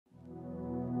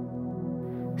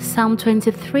Psalm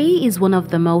 23 is one of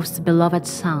the most beloved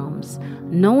psalms,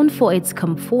 known for its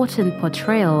comforting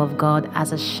portrayal of God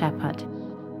as a shepherd.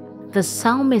 The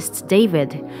psalmist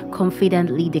David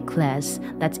confidently declares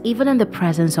that even in the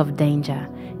presence of danger,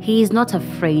 he is not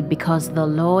afraid because the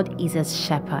Lord is his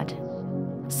shepherd.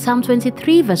 Psalm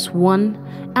 23 verse 1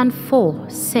 and 4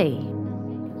 say,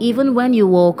 "Even when you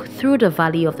walk through the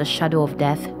valley of the shadow of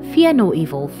death, fear no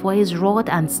evil, for his rod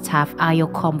and staff are your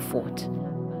comfort."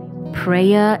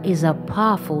 Prayer is a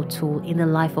powerful tool in the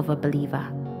life of a believer,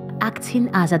 acting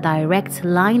as a direct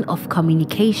line of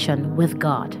communication with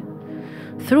God.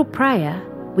 Through prayer,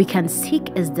 we can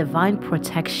seek his divine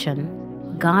protection,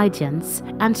 guidance,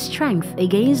 and strength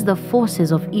against the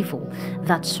forces of evil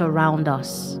that surround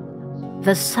us.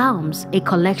 The Psalms, a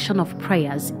collection of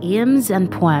prayers, hymns, and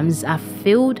poems, are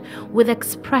filled with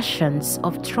expressions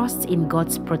of trust in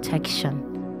God's protection.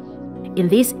 In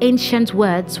these ancient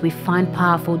words, we find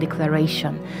powerful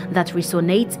declaration that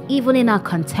resonates even in our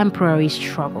contemporary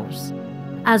struggles.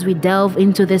 As we delve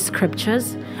into these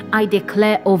scriptures, I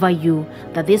declare over you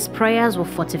that these prayers will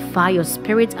fortify your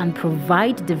spirit and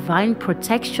provide divine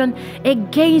protection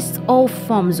against all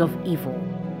forms of evil.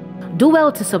 Do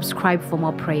well to subscribe for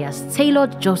more prayers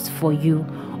tailored just for you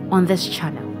on this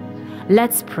channel.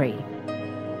 Let's pray.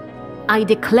 I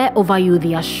declare over you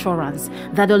the assurance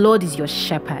that the Lord is your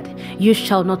shepherd. You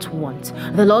shall not want.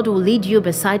 The Lord will lead you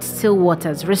beside still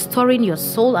waters, restoring your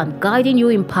soul and guiding you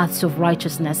in paths of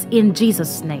righteousness in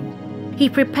Jesus' name. He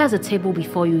prepares a table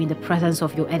before you in the presence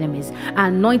of your enemies,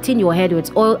 anointing your head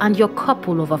with oil, and your cup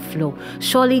will overflow.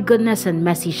 Surely goodness and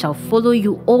mercy shall follow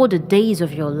you all the days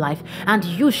of your life, and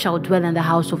you shall dwell in the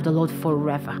house of the Lord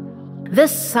forever.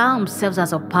 This psalm serves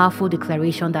as a powerful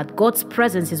declaration that God's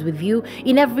presence is with you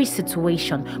in every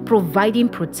situation, providing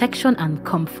protection and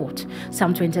comfort.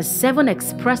 Psalm 27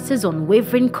 expresses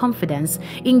unwavering confidence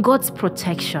in God's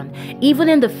protection, even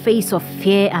in the face of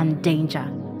fear and danger.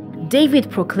 David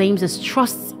proclaims his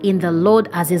trust in the Lord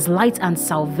as his light and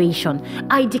salvation.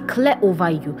 I declare over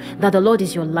you that the Lord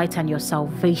is your light and your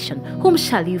salvation. Whom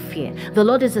shall you fear? The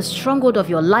Lord is the stronghold of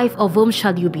your life. Of whom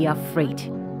shall you be afraid?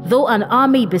 Though an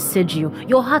army besiege you,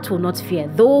 your heart will not fear.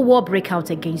 Though war break out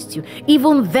against you,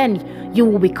 even then you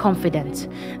will be confident.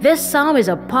 This psalm is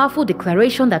a powerful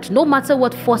declaration that no matter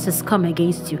what forces come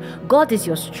against you, God is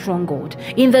your stronghold.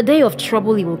 In the day of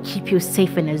trouble, he will keep you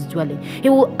safe in his dwelling. He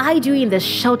will hide you in the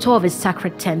shelter of his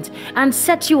sacred tent and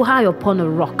set you high upon a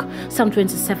rock. Psalm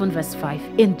 27 verse 5,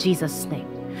 in Jesus' name.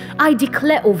 I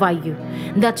declare over you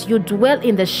that you dwell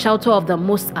in the shelter of the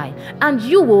Most High, and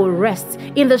you will rest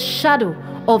in the shadow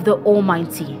of the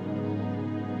Almighty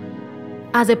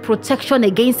as a protection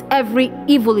against every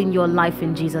evil in your life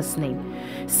in Jesus' name.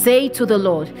 Say to the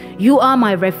Lord, "You are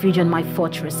my refuge and my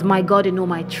fortress, my God in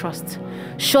whom I trust."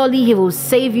 Surely he will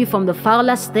save you from the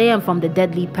foulest day and from the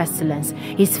deadly pestilence.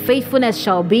 His faithfulness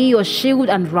shall be your shield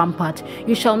and rampart.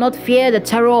 You shall not fear the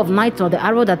terror of night, nor the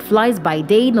arrow that flies by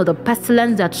day, nor the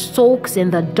pestilence that stalks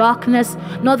in the darkness,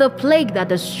 nor the plague that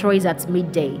destroys at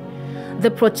midday.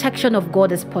 The protection of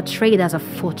God is portrayed as a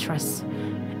fortress,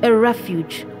 a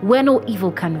refuge where no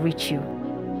evil can reach you.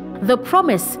 The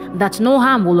promise that no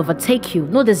harm will overtake you,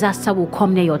 no disaster will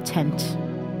come near your tent,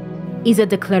 is a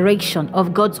declaration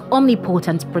of God's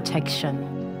omnipotent protection.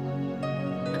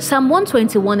 Psalm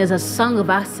 121 is a song of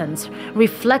ascents,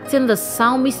 reflecting the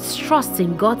psalmist's trust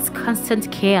in God's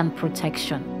constant care and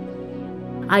protection.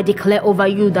 I declare over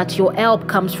you that your help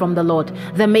comes from the Lord,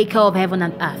 the maker of heaven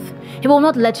and earth. He will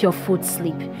not let your foot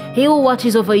sleep. He who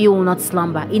watches over you will not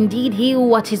slumber. Indeed, he who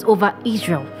watches over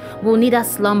Israel will neither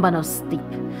slumber nor sleep.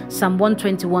 Psalm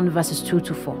 121 verses 2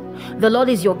 to 4. The Lord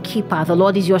is your keeper. The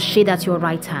Lord is your shade at your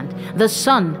right hand. The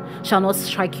sun shall not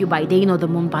strike you by day, nor the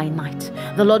moon by night.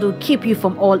 The Lord will keep you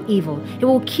from all evil. He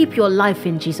will keep your life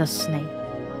in Jesus' name.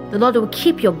 The Lord will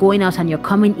keep your going out and your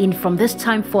coming in from this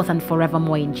time forth and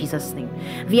forevermore in Jesus' name.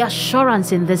 The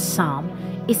assurance in this psalm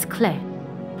is clear.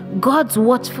 God's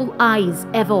watchful eye is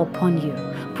ever upon you,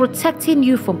 protecting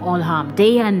you from all harm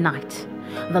day and night.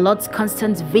 The Lord's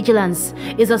constant vigilance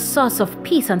is a source of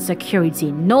peace and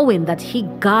security, knowing that he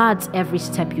guards every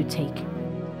step you take.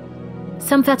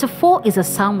 Psalm 34 is a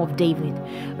psalm of David,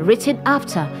 written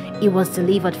after he was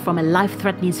delivered from a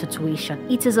life-threatening situation.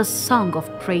 It is a song of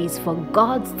praise for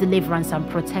God's deliverance and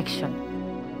protection.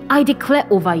 I declare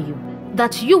over you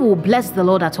that you will bless the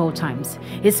Lord at all times.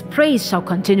 His praise shall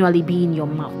continually be in your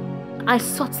mouth. I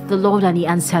sought the Lord and he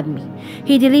answered me.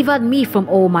 He delivered me from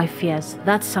all my fears.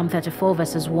 That's Psalm 34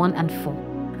 verses 1 and 4.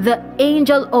 The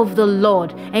angel of the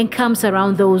Lord encamps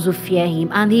around those who fear him,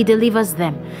 and he delivers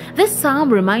them. This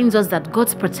psalm reminds us that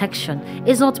God's protection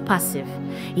is not passive.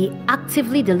 He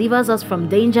actively delivers us from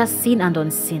danger seen and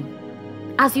unseen.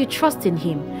 As you trust in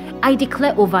him, I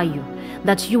declare over you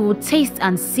that you will taste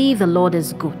and see the Lord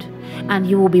is good, and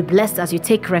you will be blessed as you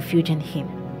take refuge in him.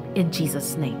 In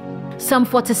Jesus' name. Psalm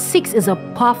 46 is a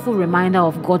powerful reminder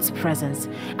of God's presence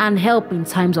and help in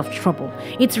times of trouble.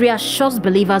 It reassures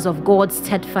believers of God's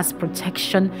steadfast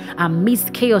protection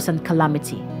amidst chaos and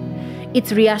calamity. It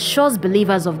reassures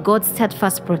believers of God's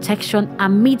steadfast protection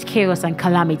amid chaos and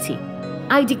calamity.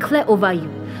 I declare over you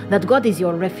that God is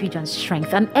your refuge and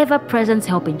strength, and ever-present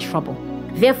help in trouble.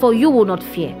 Therefore you will not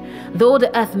fear, though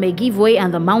the earth may give way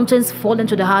and the mountains fall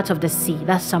into the heart of the sea.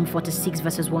 That's Psalm 46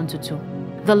 verses 1 to 2.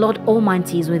 The Lord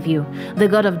Almighty is with you. The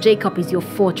God of Jacob is your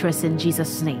fortress in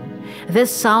Jesus' name. This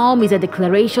psalm is a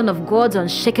declaration of God's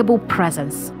unshakable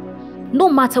presence. No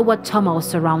matter what turmoil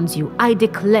surrounds you, I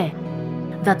declare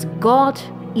that God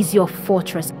is your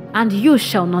fortress, and you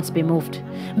shall not be moved.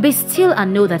 Be still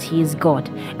and know that he is God,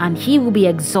 and he will be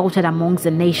exalted amongst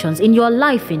the nations in your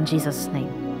life in Jesus'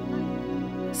 name.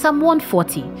 Psalm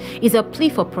 140 is a plea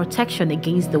for protection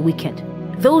against the wicked,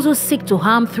 those who seek to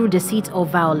harm through deceit or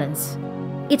violence.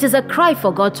 It is a cry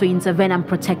for God to intervene and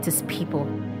protect his people.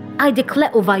 I declare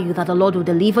over you that the Lord will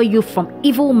deliver you from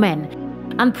evil men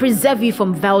and preserve you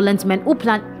from violent men who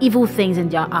plan evil things in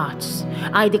their hearts.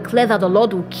 I declare that the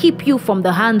Lord will keep you from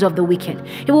the hand of the wicked.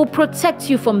 He will protect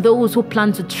you from those who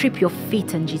plan to trip your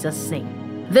feet in Jesus'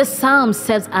 name. This psalm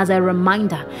serves as a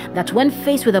reminder that when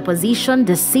faced with opposition,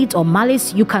 deceit, or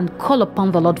malice, you can call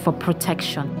upon the Lord for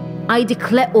protection. I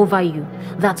declare over you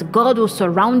that God will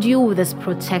surround you with his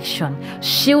protection,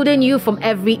 shielding you from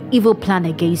every evil plan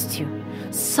against you.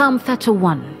 Psalm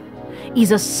 31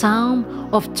 is a psalm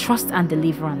of trust and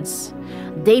deliverance.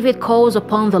 David calls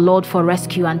upon the Lord for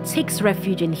rescue and takes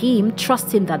refuge in him,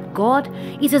 trusting that God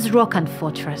is his rock and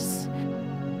fortress.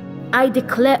 I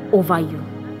declare over you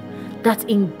that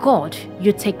in God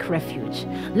you take refuge.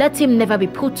 Let him never be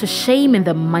put to shame in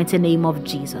the mighty name of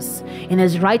Jesus. In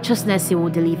his righteousness he will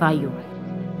deliver you.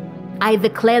 I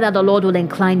declare that the Lord will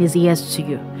incline his ears to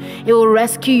you. He will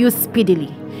rescue you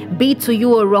speedily. Be to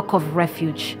you a rock of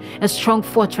refuge, a strong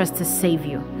fortress to save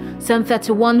you. Psalm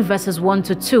 31 verses 1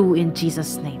 to 2 in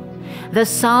Jesus' name. The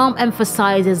psalm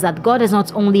emphasizes that God is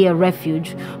not only a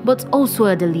refuge, but also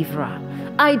a deliverer.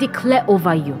 I declare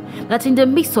over you that in the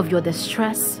midst of your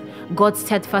distress, God's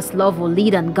steadfast love will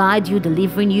lead and guide you,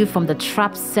 delivering you from the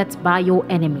traps set by your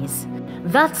enemies.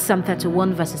 That's Psalm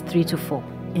 31 verses 3 to 4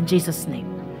 in Jesus' name.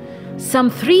 Psalm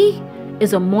 3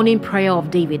 is a morning prayer of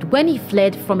David when he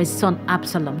fled from his son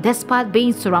Absalom despite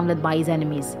being surrounded by his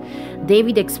enemies.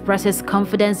 David expresses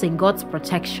confidence in God's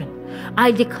protection.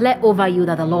 I declare over you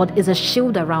that the Lord is a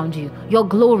shield around you, your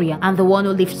glory, and the one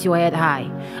who lifts your head high.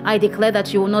 I declare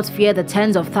that you will not fear the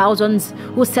tens of thousands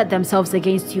who set themselves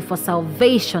against you, for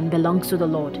salvation belongs to the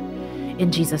Lord.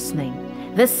 In Jesus' name.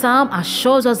 This psalm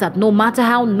assures us that no matter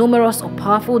how numerous or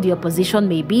powerful the opposition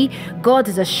may be, God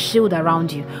is a shield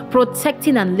around you,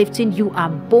 protecting and lifting you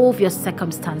above your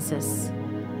circumstances.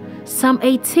 Psalm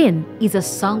 18 is a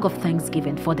song of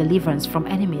thanksgiving for deliverance from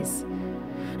enemies.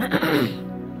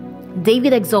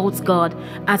 David exalts God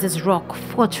as his rock,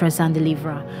 fortress, and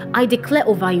deliverer. I declare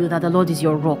over you that the Lord is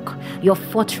your rock, your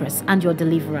fortress, and your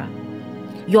deliverer.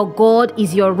 Your God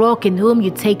is your rock in whom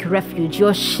you take refuge,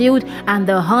 your shield and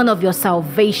the horn of your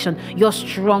salvation, your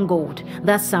stronghold.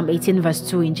 That's Psalm 18 verse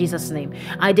 2 in Jesus' name.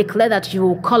 I declare that you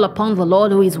will call upon the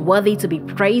Lord who is worthy to be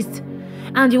praised,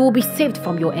 and you will be saved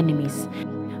from your enemies.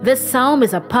 This psalm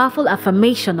is a powerful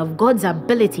affirmation of God's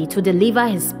ability to deliver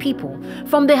his people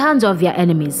from the hands of their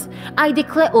enemies. I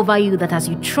declare over you that as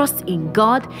you trust in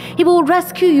God, he will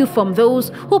rescue you from those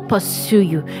who pursue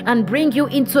you and bring you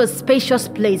into a spacious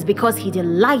place because he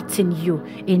delights in you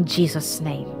in Jesus'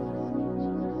 name.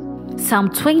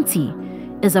 Psalm 20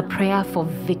 is a prayer for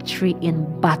victory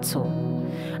in battle,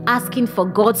 asking for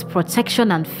God's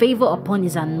protection and favor upon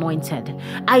his anointed.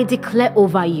 I declare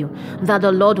over you that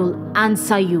the Lord will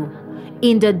answer you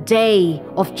in the day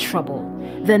of trouble.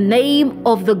 The name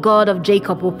of the God of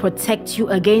Jacob will protect you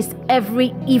against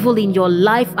every evil in your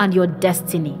life and your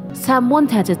destiny. Psalm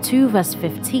 132 verse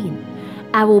 15.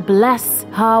 I will bless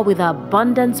her with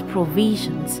abundant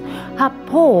provisions. Her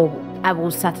poor I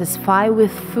will satisfy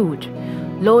with food.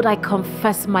 Lord, I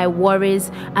confess my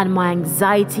worries and my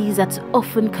anxieties that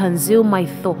often consume my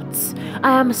thoughts.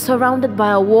 I am surrounded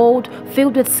by a world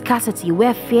filled with scarcity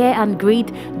where fear and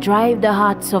greed drive the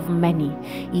hearts of many.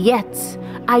 Yet,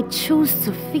 I choose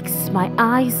to fix my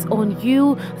eyes on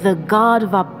you, the God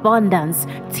of abundance.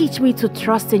 Teach me to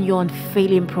trust in your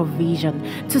unfailing provision,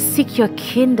 to seek your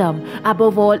kingdom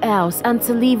above all else, and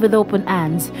to live with open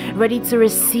hands, ready to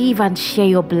receive and share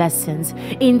your blessings.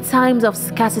 In times of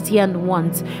scarcity and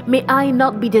want, may I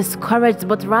not be discouraged,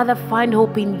 but rather find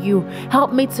hope in you.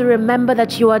 Help me to remember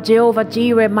that you are Jehovah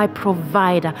Jireh, my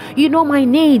provider. You know my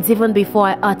needs even before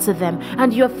I utter them,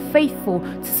 and you are faithful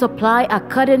to supply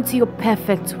according to your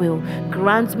perfect will.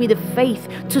 Grant me the faith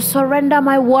to surrender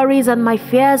my worries and my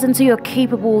fears into your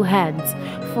capable hands,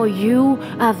 for you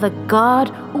are the God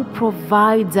who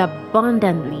provides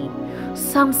abundantly.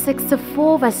 Psalm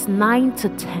 64 verse 9 to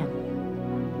 10.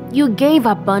 You gave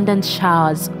abundant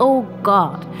showers, O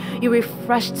God. You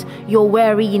refreshed your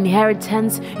weary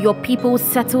inheritance. Your people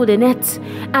settled in it.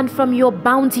 And from your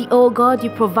bounty, O God, you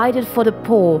provided for the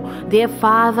poor. Dear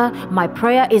Father, my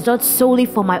prayer is not solely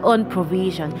for my own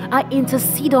provision. I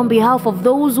intercede on behalf of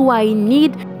those who are in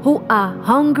need, who are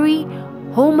hungry,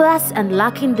 homeless, and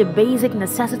lacking the basic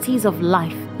necessities of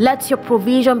life. Let your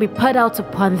provision be poured out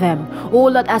upon them. Oh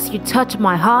Lord, as you touch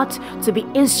my heart to be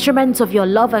instruments of your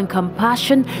love and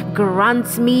compassion,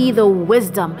 grant me the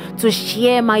wisdom to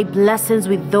share my blessings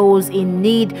with those in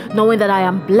need, knowing that I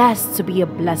am blessed to be a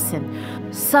blessing.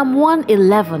 Psalm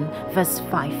 111 verse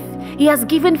 5. He has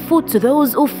given food to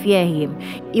those who fear him.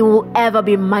 He will ever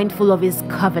be mindful of his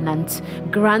covenant.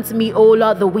 Grant me, O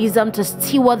Lord, the wisdom to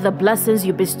steward the blessings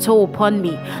you bestow upon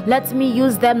me. Let me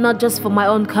use them not just for my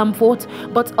own comfort,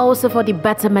 but also for the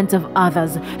betterment of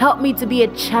others. Help me to be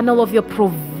a channel of your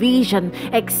provision,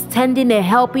 extending a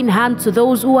helping hand to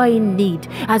those who are in need.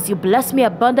 As you bless me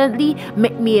abundantly,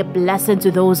 make me a blessing to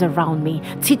those around me.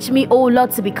 Teach me, O Lord,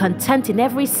 to be content in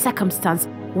every circumstance,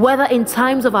 whether in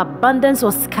times of abundance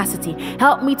or scarcity.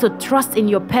 Help me to trust in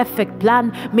your perfect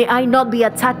plan. May I not be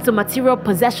attached to material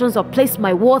possessions or place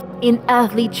my worth in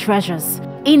earthly treasures.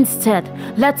 Instead,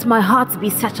 let my heart be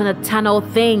set on eternal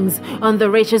things, on the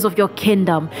riches of your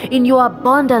kingdom. In your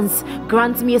abundance,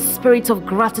 grant me a spirit of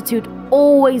gratitude,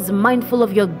 always mindful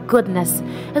of your goodness.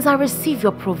 As I receive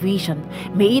your provision,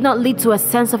 may it not lead to a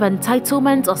sense of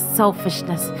entitlement or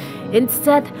selfishness.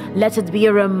 Instead, let it be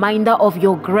a reminder of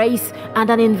your grace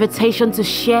and an invitation to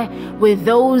share with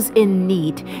those in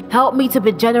need. Help me to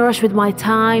be generous with my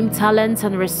time, talents,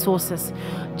 and resources,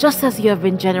 just as you have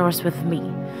been generous with me.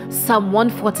 Psalm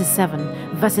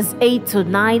 147 verses 8 to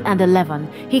 9 and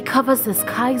 11. He covers the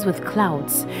skies with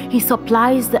clouds. He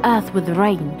supplies the earth with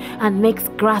rain and makes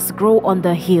grass grow on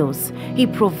the hills. He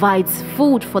provides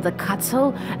food for the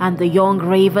cattle and the young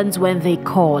ravens when they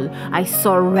call. I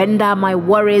surrender my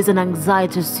worries and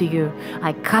anxieties to you.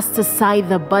 I cast aside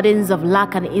the burdens of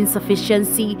lack and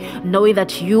insufficiency, knowing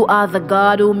that you are the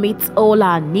God who meets all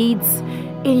our needs.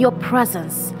 In your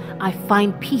presence, I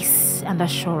find peace and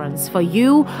assurance, for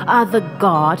you are the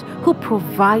God who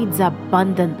provides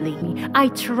abundantly. I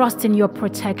trust in your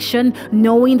protection,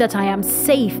 knowing that I am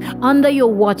safe under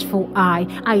your watchful eye.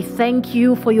 I thank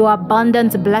you for your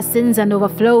abundant blessings and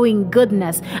overflowing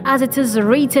goodness, as it is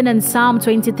written in Psalm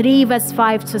 23 verse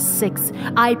 5 to 6.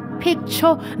 I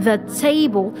picture the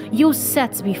table you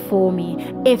set before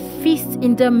me, a feast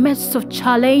in the midst of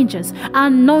challenges.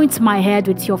 Anoint my head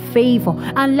with your favor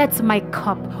and let my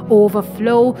cup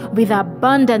overflow with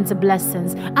abundant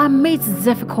blessings. Amidst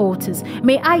difficulties,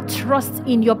 may I trust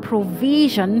in your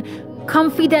provision,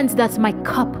 confident that my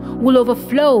cup will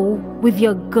overflow with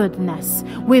your goodness.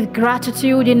 With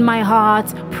gratitude in my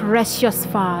heart, precious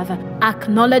Father,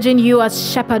 acknowledging you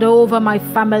as shepherd over my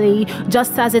family,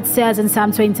 just as it says in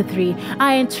Psalm 23.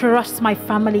 I entrust my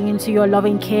family into your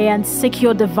loving care and seek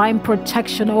your divine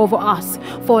protection over us,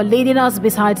 for leading us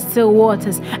beside still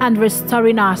waters and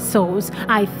restoring our souls.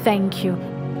 I thank you.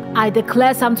 I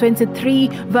declare Psalm 23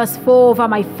 verse 4 over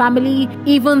my family.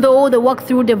 Even though they walk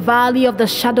through the valley of the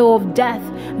shadow of death,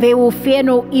 they will fear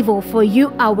no evil, for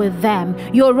you are with them.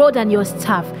 Your rod and your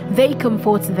staff, they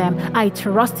comfort them. I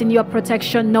trust in your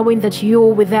protection, knowing that you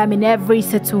are with them in every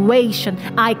situation.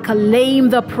 I claim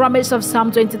the promise of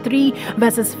Psalm 23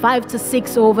 verses 5 to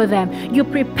 6 over them. You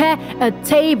prepare a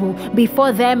table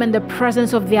before them in the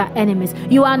presence of their enemies.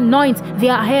 You anoint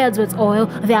their heads with oil,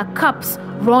 their cups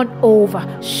run over.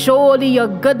 Surely your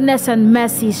goodness and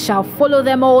mercy shall follow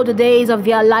them all the days of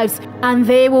their lives, and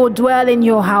they will dwell in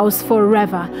your house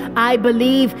forever. I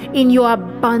believe in your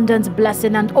abundant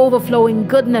blessing and overflowing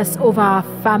goodness over our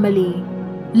family.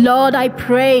 Lord, I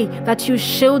pray that you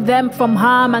shield them from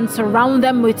harm and surround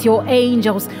them with your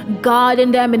angels,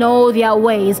 guarding them in all their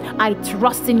ways. I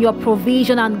trust in your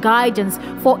provision and guidance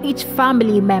for each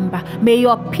family member. May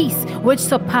your peace, which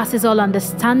surpasses all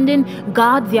understanding,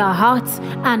 guard their hearts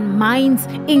and minds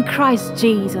in Christ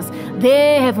Jesus.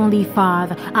 Dear Heavenly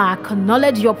Father, I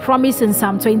acknowledge your promise in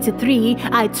Psalm 23.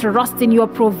 I trust in your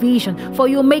provision, for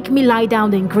you make me lie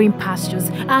down in green pastures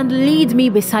and lead me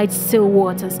beside still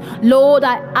waters. Lord,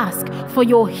 I ask for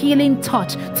your healing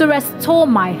touch to restore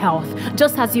my health,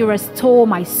 just as you restore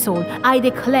my soul. I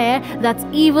declare that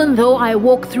even though I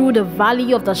walk through the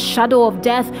valley of the shadow of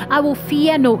death, I will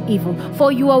fear no evil,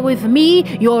 for you are with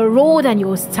me. Your rod and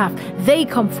your staff, they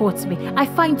comfort me. I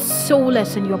find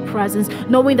solace in your presence,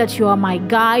 knowing that you are my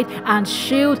guide and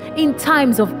shield in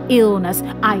times of illness.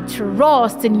 I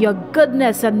trust in your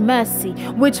goodness and mercy,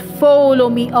 which follow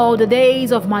me all the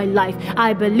days of my life.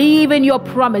 I believe in your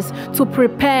promise to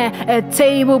prepare a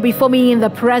table before me in the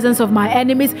presence of my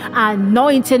enemies,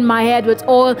 anointing my head with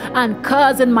oil and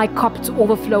causing my cup to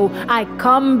overflow. I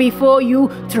come before you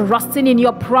trusting in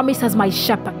your promise as my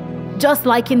shepherd. Just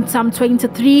like in Psalm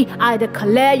 23, I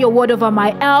declare your word over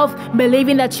my health,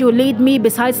 believing that you lead me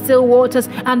beside still waters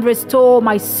and restore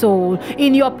my soul.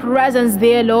 In your presence,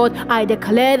 dear Lord, I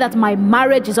declare that my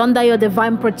marriage is under your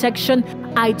divine protection.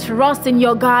 I trust in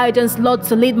your guidance, Lord,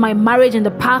 to lead my marriage in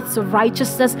the paths of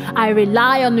righteousness. I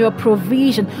rely on your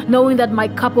provision, knowing that my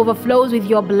cup overflows with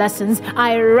your blessings.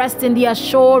 I rest in the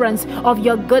assurance of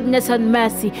your goodness and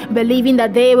mercy, believing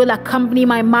that they will accompany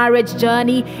my marriage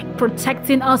journey,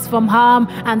 protecting us from harm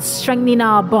and strengthening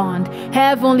our bond.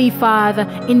 Heavenly Father,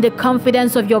 in the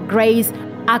confidence of your grace,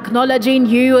 acknowledging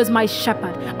you as my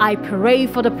shepherd, I pray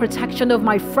for the protection of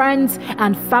my friends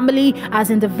and family as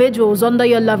individuals under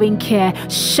your loving care.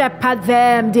 Shepherd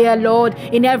them, dear Lord,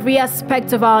 in every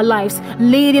aspect of our lives,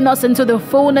 leading us into the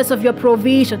fullness of your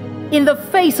provision. In the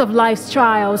face of life's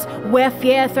trials, where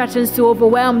fear threatens to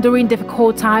overwhelm during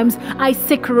difficult times, I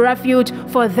seek refuge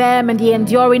for them in the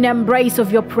enduring embrace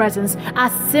of your presence.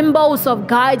 As symbols of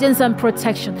guidance and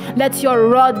protection, let your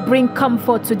rod bring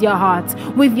comfort to their hearts.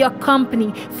 With your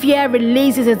company, fear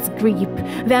releases its grip,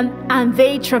 and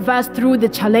they traverse through the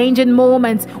challenging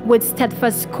moments with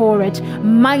steadfast courage.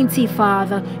 Mighty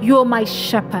Father, you are my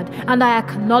shepherd, and I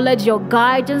acknowledge your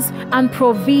guidance and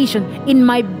provision in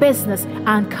my business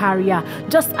and career.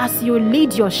 Just as you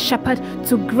lead your shepherd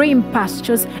to green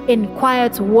pastures in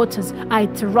quiet waters, I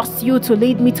trust you to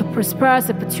lead me to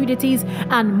prosperous opportunities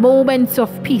and moments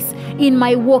of peace in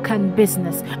my work and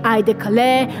business. I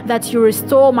declare that you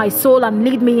restore my soul and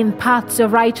lead me in paths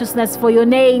of righteousness for your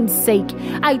name's sake.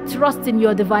 I trust in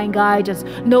your divine guidance,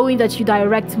 knowing that you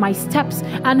direct my steps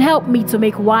and help me to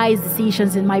make wise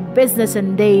decisions in my business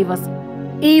endeavors.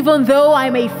 Even though I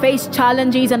may face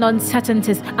challenges and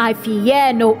uncertainties, I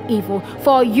fear no evil,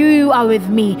 for you are with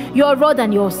me. Your rod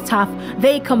and your staff,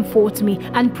 they comfort me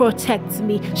and protect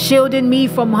me, shielding me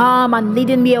from harm and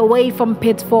leading me away from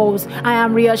pitfalls. I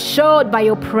am reassured by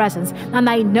your presence, and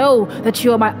I know that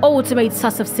you are my ultimate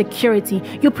source of security.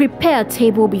 You prepare a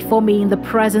table before me in the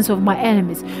presence of my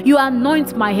enemies. You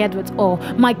anoint my head with oil.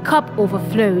 My cup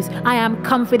overflows. I am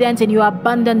confident in your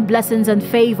abundant blessings and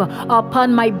favor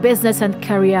upon my business and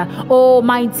career.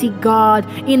 Almighty God,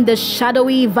 in the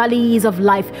shadowy valleys of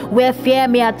life, where fear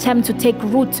may attempt to take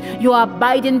root, your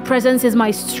abiding presence is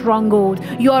my stronghold.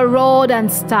 Your rod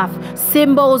and staff,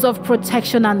 symbols of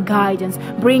protection and guidance,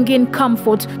 bringing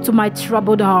comfort to my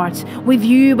troubled heart. With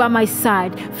you by my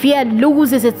side, fear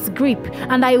loses its grip,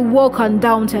 and I walk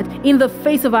undaunted in the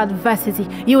face of adversity.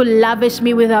 You lavish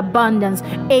me with abundance,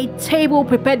 a table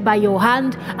prepared by your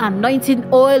hand, anointing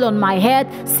oil on my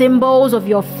head, symbols of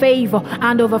your favor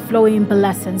and overflowing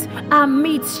blessings.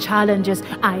 Amidst challenges,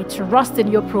 I trust in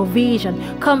your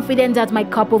provision, confident that my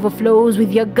cup overflows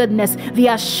with your goodness. The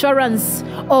assurance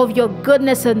of your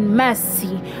goodness and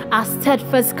mercy as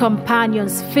steadfast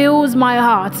companions fills my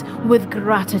heart with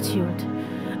gratitude.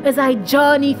 As I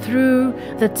journey through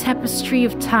the tapestry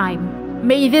of time,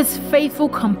 may these faithful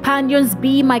companions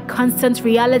be my constant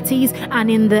realities, and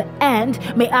in the end,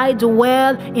 may I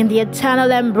dwell in the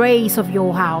eternal embrace of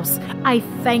your house. I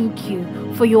thank you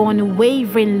for your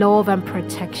unwavering love and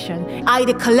protection. I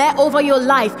declare over your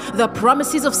life the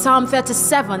promises of Psalm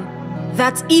 37,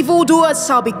 that evildoers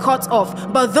shall be cut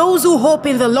off, but those who hope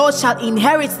in the Lord shall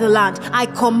inherit the land. I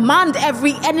command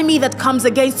every enemy that comes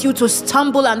against you to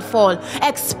stumble and fall,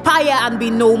 expire and be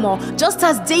no more. Just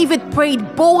as David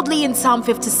prayed boldly in Psalm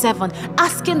 57,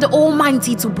 asking the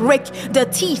Almighty to break the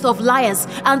teeth of liars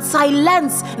and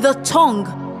silence the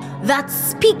tongue that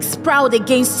speaks proud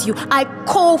against you. I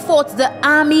call forth the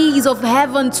armies of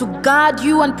heaven to guard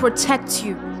you and protect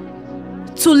you,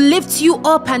 to lift you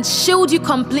up and shield you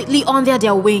completely under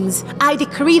their wings. I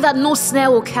decree that no snare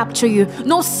will capture you,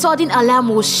 no sudden alarm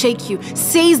will shake you,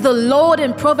 says the Lord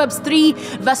in Proverbs 3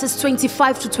 verses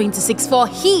 25 to 26. For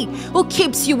he who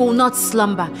keeps you will not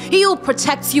slumber, he who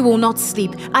protects you will not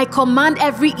sleep. I command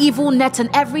every evil net and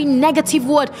every negative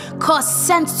word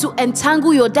sent to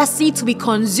entangle your destiny to be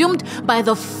consumed by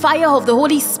the fire of the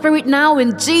Holy Spirit now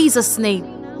in Jesus'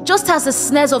 name. Just as the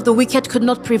snares of the wicked could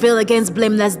not prevail against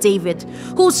blameless David,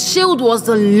 whose shield was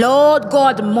the Lord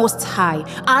God Most High,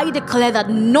 I declare that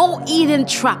no hidden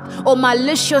trap or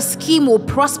malicious scheme will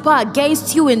prosper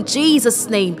against you in Jesus'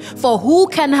 name. For who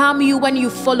can harm you when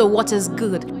you follow what is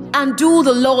good and do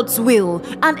the Lord's will?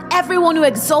 And everyone who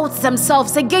exalts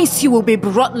themselves against you will be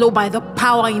brought low by the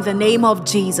power in the name of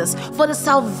Jesus. For the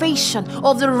salvation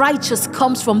of the righteous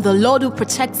comes from the Lord who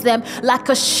protects them like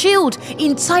a shield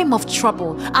in time of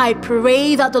trouble. I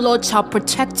pray that the Lord shall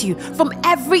protect you from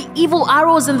every evil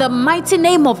arrows in the mighty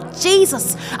name of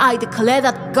Jesus. I declare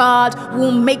that God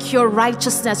will make your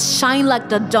righteousness shine like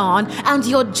the dawn and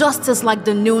your justice like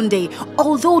the noonday.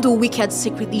 Although the wicked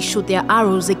secretly shoot their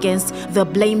arrows against the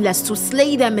blameless to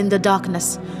slay them in the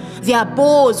darkness, their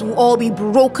bows will all be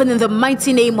broken in the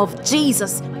mighty name of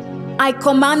Jesus. I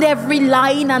command every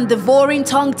lying and devouring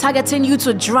tongue targeting you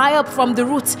to dry up from the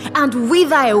root and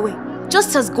wither away.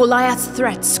 Just as Goliath's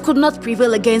threats could not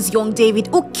prevail against young David,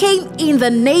 who came in the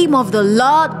name of the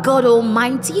Lord God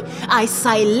Almighty, I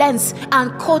silence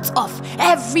and cut off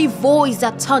every voice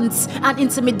that taunts and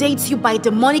intimidates you by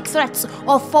demonic threats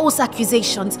or false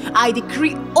accusations. I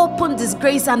decree open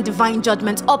disgrace and divine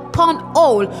judgment upon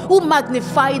all who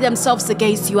magnify themselves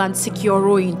against you and seek your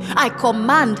ruin. I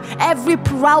command every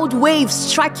proud wave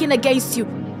striking against you,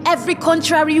 every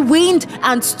contrary wind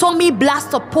and stormy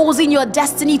blast opposing your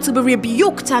destiny to be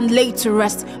rebuked and laid to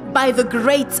rest by the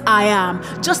great I am.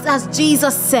 Just as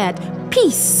Jesus said,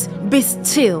 "Peace, be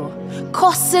still,"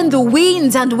 causing the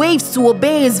winds and waves to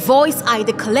obey his voice, I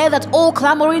declare that all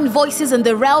clamoring voices in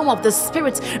the realm of the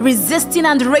spirit, resisting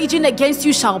and raging against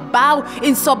you, shall bow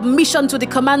in submission to the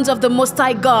commands of the Most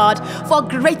High God. For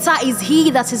greater is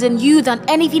he that is in you than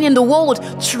anything in the world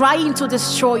trying to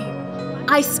destroy you.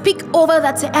 I speak over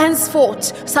that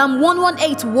henceforth Psalm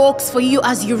 118 works for you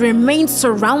as you remain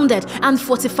surrounded and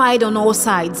fortified on all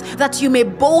sides, that you may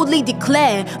boldly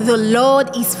declare, "The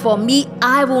Lord is for me,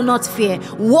 I will not fear.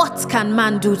 What can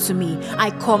man do to me?" I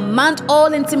command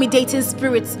all intimidating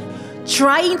spirits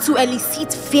trying to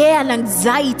elicit fear and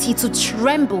anxiety to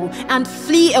tremble and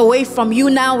flee away from you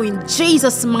now in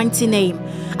Jesus' mighty name.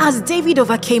 As David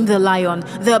overcame the lion,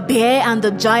 the bear and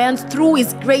the giant through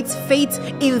his great faith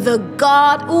in the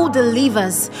God who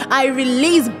delivers, I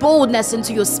release boldness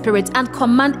into your spirit and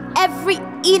command every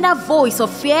inner voice of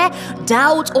fear,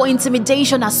 doubt or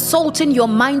intimidation assaulting your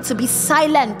mind to be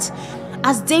silent.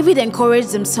 As David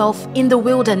encouraged himself in the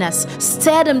wilderness,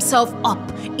 stirred himself up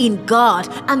in God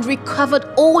and recovered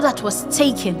all that was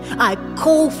taken, I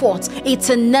call forth a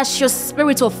tenacious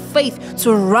spirit of faith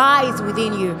to rise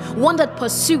within you, one that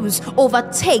pursues,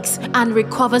 overtakes and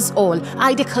recovers all.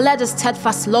 I declare the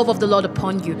steadfast love of the Lord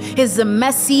upon you, his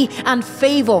mercy and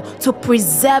favor to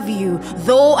preserve you.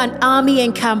 Though an army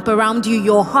encamp around you,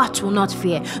 your heart will not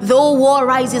fear. Though war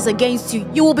rises against you,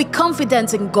 you will be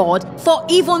confident in God. For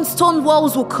even stone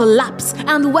walls will collapse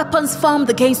and weapons formed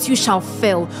against you shall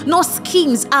fail. No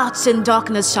schemes arched in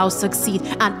darkness shall succeed,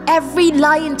 and every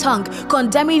lying tongue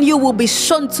condemning you will be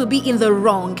shown to be in the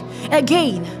wrong.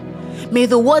 Again, may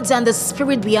the words and the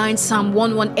spirit behind Psalm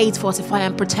 118 fortify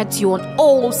and protect you on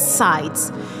all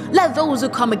sides. Let those who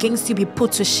come against you be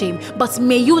put to shame, but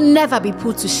may you never be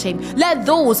put to shame. Let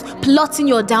those plotting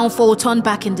your downfall turn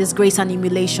back in disgrace and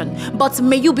humiliation, but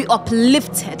may you be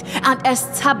uplifted and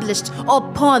established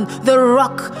upon the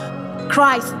rock,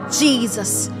 Christ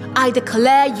Jesus. I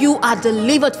declare you are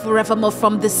delivered forevermore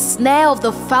from the snare of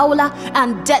the fowler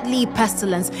and deadly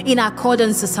pestilence in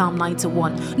accordance to Psalm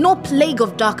 91. No plague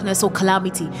of darkness or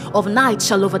calamity of night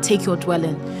shall overtake your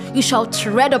dwelling. You shall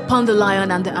tread upon the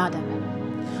lion and the adder,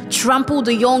 trample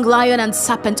the young lion and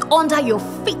serpent under your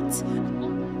feet.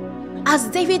 As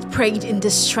David prayed in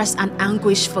distress and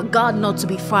anguish for God not to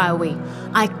be far away,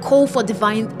 I call for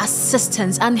divine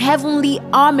assistance and heavenly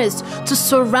armies to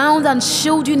surround and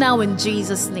shield you now in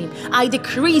Jesus' name. I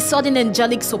decree sudden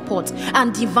angelic support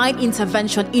and divine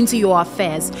intervention into your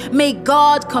affairs. May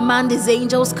God command his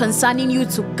angels concerning you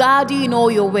to guard you in all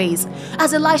your ways.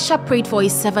 As Elisha prayed for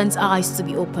his servant's eyes to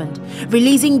be opened,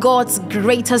 releasing God's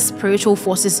greatest spiritual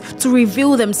forces to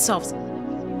reveal themselves,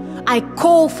 I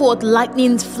call forth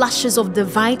lightning flashes of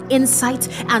divine insight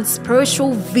and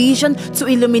spiritual vision to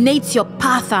illuminate your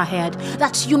path ahead,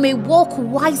 that you may walk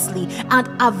wisely and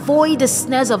avoid the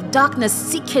snares of darkness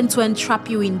seeking to entrap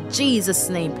you in Jesus'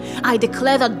 name. I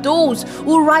declare that those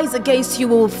who rise against you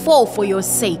will fall for your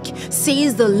sake,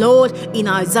 says the Lord in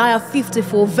Isaiah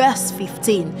 54 verse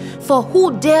 15. For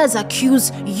who dares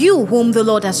accuse you whom the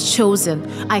Lord has chosen?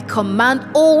 I command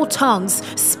all tongues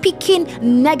speaking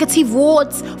negative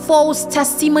words, false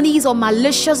testimonies, or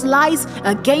malicious lies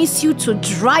against you to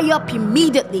dry up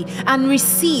immediately and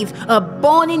receive a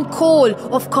burning coal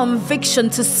of conviction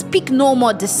to speak no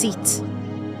more deceit.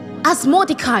 As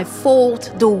Mordecai foiled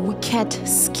the wicked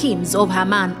schemes of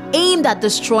Haman aimed at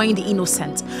destroying the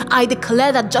innocent, I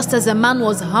declare that just as a man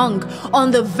was hung on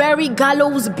the very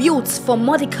gallows built for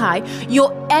Mordecai,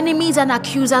 your enemies and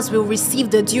accusers will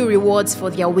receive the due rewards for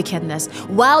their wickedness,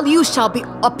 while you shall be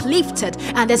uplifted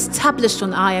and established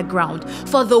on higher ground.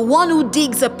 For the one who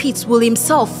digs a pit will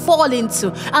himself fall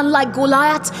into, and like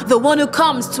Goliath, the one who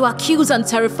comes to accuse and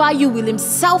terrify you will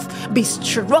himself be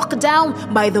struck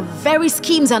down by the very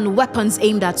schemes and weapons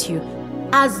aimed at you.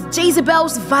 As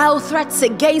Jezebel's vile threats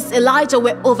against Elijah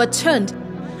were overturned,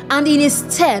 and in his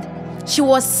stead she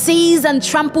was seized and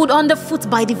trampled underfoot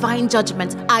by divine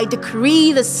judgment, I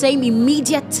decree the same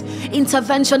immediate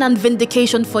intervention and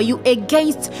vindication for you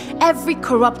against every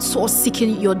corrupt source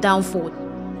seeking your downfall.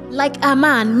 Like a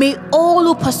man, may all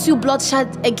who pursue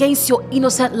bloodshed against your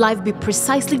innocent life be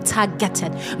precisely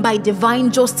targeted by divine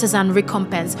justice and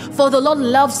recompense. For the Lord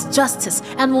loves justice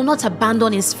and will not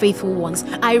abandon his faithful ones.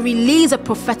 I release a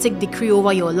prophetic decree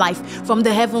over your life from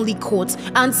the heavenly courts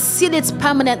and seal it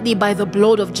permanently by the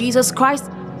blood of Jesus Christ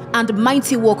and the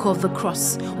mighty work of the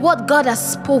cross. What God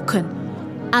has spoken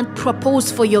and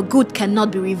proposed for your good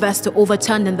cannot be reversed or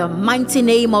overturned in the mighty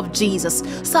name of Jesus.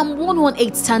 Psalm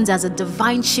 118 stands as a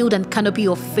divine shield and canopy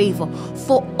of favor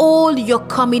for all your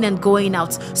coming and going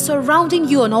out, surrounding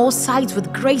you on all sides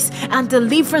with grace and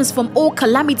deliverance from all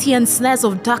calamity and snares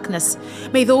of darkness.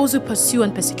 May those who pursue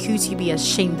and persecute you be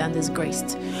ashamed and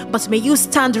disgraced, but may you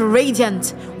stand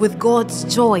radiant with God's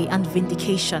joy and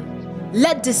vindication.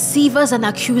 Let deceivers and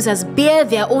accusers bear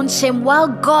their own shame while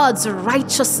God's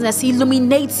righteousness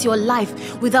illuminates your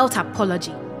life without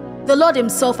apology. The Lord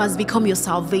himself has become your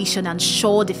salvation and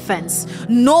sure defense.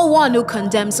 No one who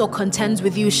condemns or contends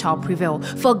with you shall prevail,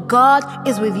 for God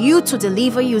is with you to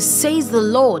deliver you, says the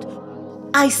Lord.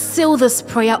 I seal this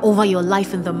prayer over your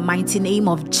life in the mighty name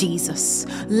of Jesus.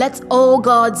 Let all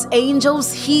God's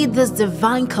angels heed this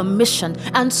divine commission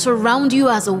and surround you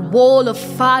as a wall of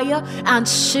fire and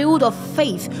shield of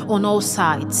faith on all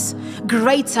sides.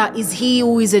 Greater is he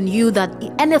who is in you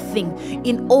than anything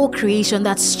in all creation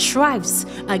that strives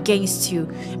against you.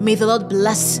 May the Lord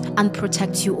bless and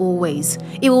protect you always.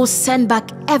 He will send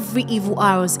back every evil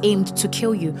arrows aimed to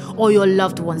kill you or your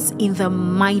loved ones in the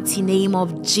mighty name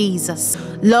of Jesus.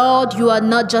 Lord, you are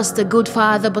not just a good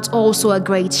father, but also a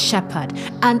great shepherd.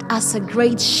 And as a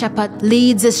great shepherd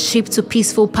leads his sheep to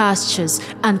peaceful pastures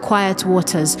and quiet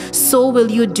waters, so will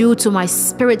you do to my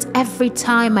spirit every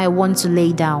time I want to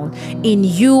lay down. In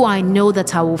you I know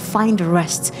that I will find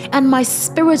rest, and my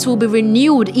spirit will be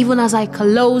renewed even as I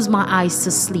close my eyes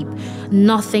to sleep.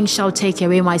 Nothing shall take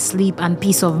away my sleep and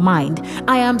peace of mind.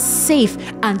 I am safe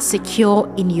and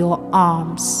secure in your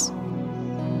arms.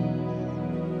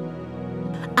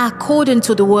 According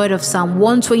to the word of Psalm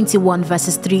 121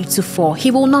 verses 3 to 4, he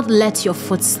will not let your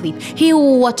foot sleep. He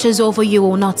who watches over you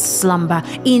will not slumber.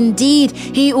 Indeed,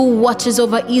 he who watches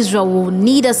over Israel will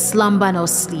neither slumber nor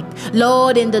sleep.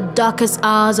 Lord, in the darkest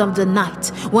hours of the night,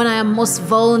 when I am most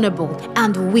vulnerable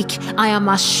and weak, I am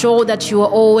assured that you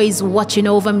are always watching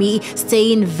over me,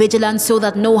 staying vigilant so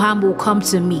that no harm will come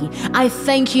to me. I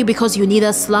thank you because you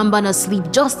neither slumber nor sleep,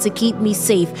 just to keep me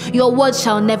safe. Your word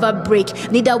shall never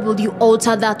break, neither will you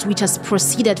alter that which has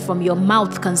proceeded from your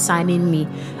mouth concerning me.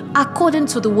 According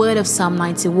to the word of Psalm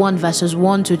 91 verses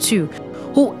 1 to 2,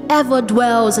 whoever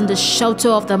dwells in the shelter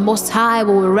of the Most High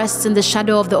will rest in the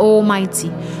shadow of the Almighty.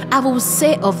 I will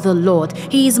say of the Lord,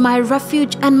 he is my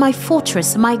refuge and my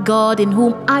fortress, my God in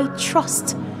whom I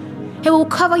trust. He will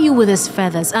cover you with his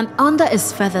feathers, and under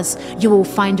his feathers you will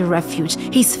find a refuge.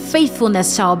 His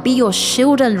faithfulness shall be your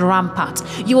shield and rampart.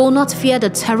 You will not fear the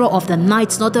terror of the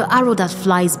night, nor the arrow that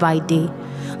flies by day.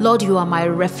 Lord, you are my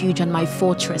refuge and my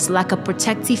fortress, like a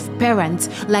protective parent,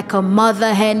 like a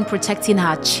mother hen protecting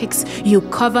her chicks. You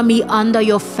cover me under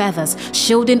your feathers,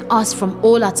 shielding us from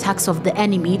all attacks of the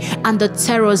enemy and the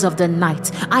terrors of the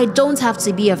night. I don't have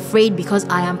to be afraid because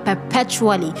I am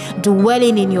perpetually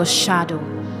dwelling in your shadow.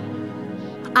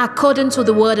 According to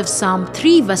the word of Psalm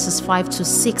 3 verses 5 to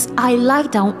 6, I lie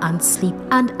down and sleep,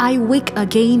 and I wake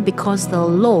again because the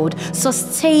Lord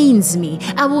sustains me.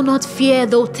 I will not fear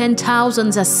though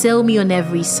 10,000 assail me on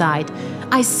every side.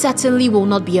 I certainly will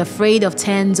not be afraid of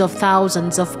tens of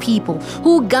thousands of people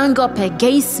who gang up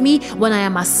against me when I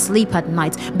am asleep at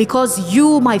night, because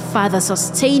you, my Father,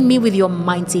 sustain me with your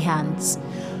mighty hands.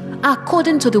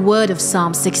 According to the word of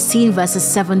Psalm 16 verses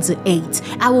 7 to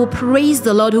 8, I will praise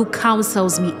the Lord who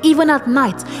counsels me. Even at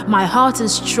night, my heart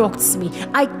instructs me.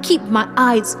 I keep my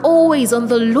eyes always on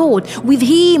the Lord. With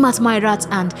him at my right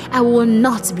hand, I will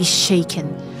not be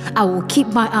shaken. I will keep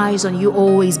my eyes on you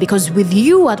always, because with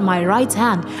you at my right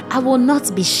hand, I will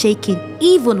not be shaken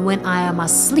even when I am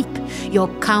asleep. Your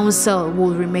counsel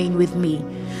will remain with me.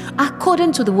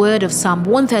 According to the word of Psalm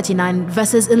 139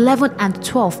 verses 11 and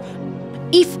 12,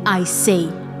 if I say,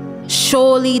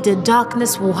 surely the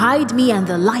darkness will hide me and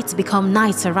the light become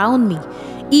night around me,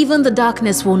 even the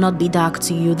darkness will not be dark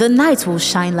to you. The night will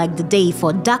shine like the day,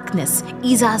 for darkness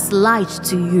is as light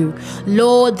to you.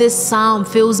 Lord, this psalm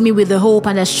fills me with the hope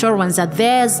and assurance that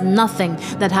there's nothing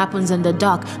that happens in the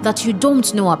dark that you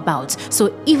don't know about.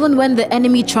 So even when the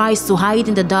enemy tries to hide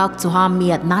in the dark to harm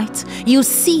me at night, you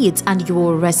see it and you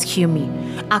will rescue me.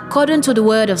 According to the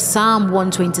word of Psalm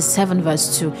 127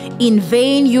 verse 2, in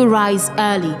vain you rise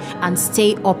early and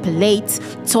stay up late,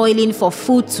 toiling for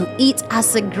food to eat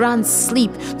as a grant sleep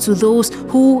to those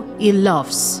who he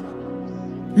loves.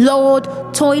 Lord,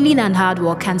 toiling and hard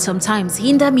work can sometimes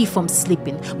hinder me from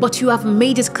sleeping, but you have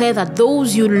made it clear that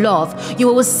those you love,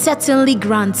 you will certainly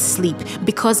grant sleep,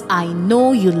 because I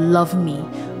know you love me.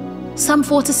 Psalm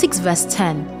 46 verse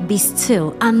 10, be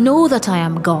still and know that I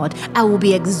am God. I will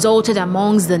be exalted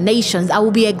amongst the nations. I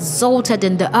will be exalted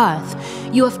in the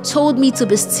earth. You have told me to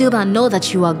be still and know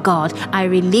that you are God. I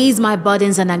release my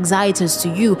burdens and anxieties to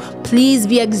you. Please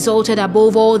be exalted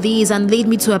above all these and lead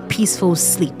me to a peaceful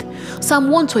sleep. Psalm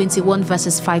 121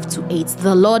 verses 5 to 8,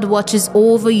 the Lord watches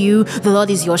over you. The Lord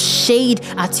is your shade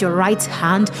at your right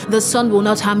hand. The sun will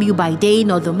not harm you by day,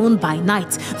 nor the moon by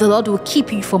night. The Lord will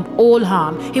keep you from all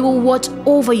harm. He will watch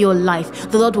over your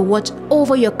life. The Lord will watch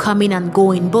over your coming and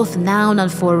going, both now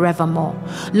and forevermore.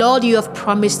 Lord, you have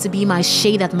promised to be my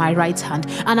shade at my right hand,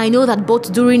 and I know that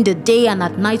both during the day and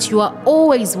at night you are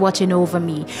always watching over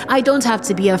me. I don't have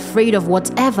to be afraid of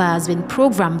whatever has been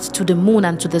programmed to the moon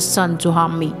and to the sun to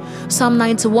harm me. Psalm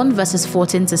 91 verses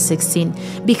 14 to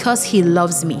 16, because he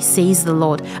loves me, says the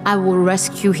Lord, I will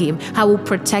rescue him. I will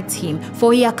protect him,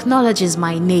 for he acknowledges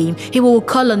my name. He will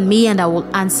call on me and I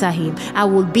will answer him. I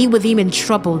will be with him in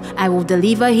trouble. I will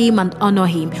deliver him and honor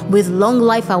him. With long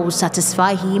life I will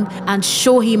satisfy him and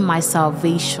show him my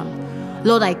salvation.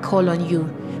 Lord, I call on you.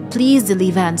 Please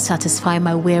deliver and satisfy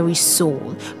my weary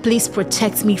soul. Please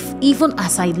protect me even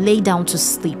as I lay down to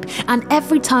sleep, and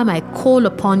every time I call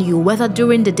upon you, whether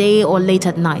during the day or late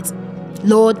at night.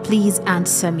 Lord, please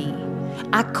answer me.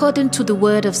 According to the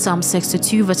word of Psalm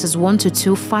 62 verses 1 to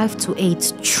 2, 5 to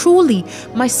 8, truly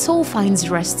my soul finds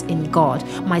rest in God.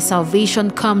 My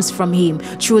salvation comes from him.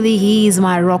 Truly he is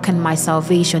my rock and my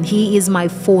salvation. He is my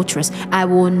fortress. I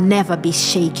will never be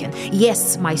shaken.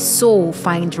 Yes, my soul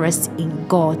finds rest in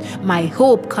God. My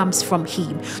hope comes from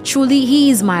him. Truly he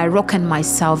is my rock and my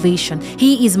salvation.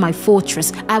 He is my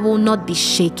fortress. I will not be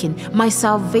shaken. My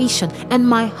salvation and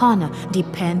my honor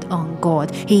depend on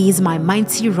God. He is my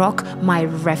mighty rock, my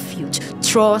refuge.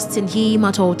 Trust in him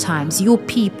at all times. You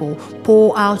people,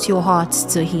 pour out your hearts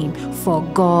to him, for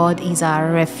God is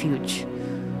our refuge.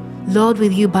 Lord,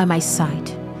 with you by my side,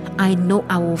 I know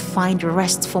I will find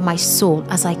rest for my soul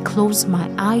as I close my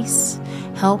eyes.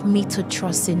 Help me to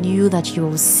trust in you that you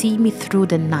will see me through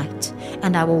the night,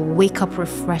 and I will wake up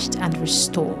refreshed and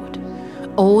restored.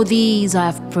 All these I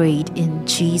have prayed in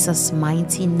Jesus'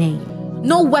 mighty name.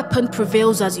 No weapon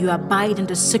prevails as you abide in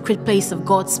the secret place of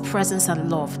God's presence and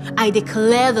love. I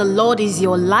declare the Lord is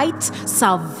your light,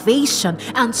 salvation,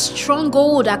 and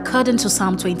stronghold, according to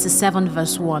Psalm 27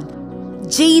 verse 1.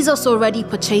 Jesus already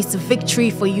purchased victory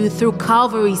for you through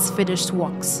Calvary's finished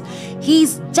works.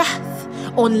 His death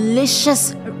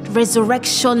unleashes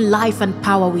resurrection, life, and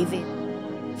power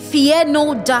within. Fear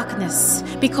no darkness,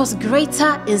 because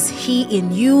greater is he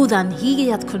in you than he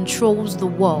that controls the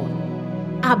world.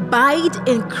 Abide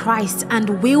in Christ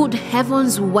and wield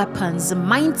heaven's weapons,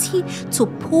 mighty to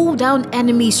pull down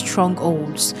enemy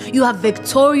strongholds. You are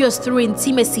victorious through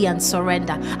intimacy and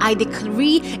surrender. I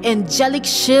decree angelic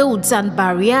shields and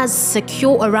barriers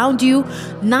secure around you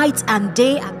night and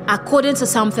day, according to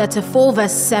Psalm 34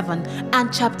 verse 7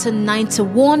 and chapter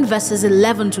 91 verses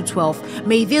 11 to 12.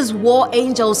 May these war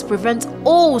angels prevent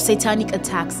all satanic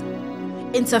attacks.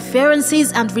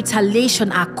 interferences and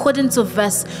retaliation according to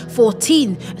verse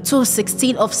 14 to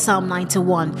 16 of Psalm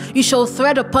 91. You shall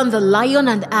tread upon the lion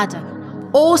and adder.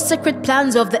 All secret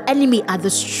plans of the enemy are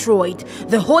destroyed.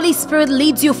 The Holy Spirit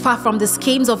leads you far from the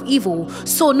schemes of evil,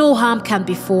 so no harm can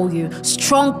befall you.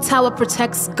 Strong tower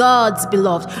protects God's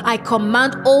beloved. I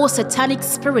command all satanic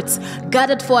spirits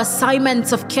gathered for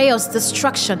assignments of chaos,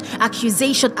 destruction,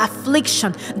 accusation,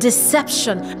 affliction,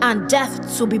 deception, and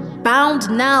death to be bound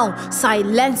now,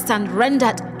 silenced, and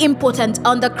rendered impotent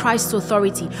under Christ's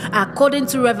authority. According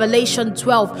to Revelation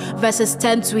 12, verses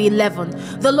 10 to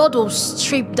 11, the Lord will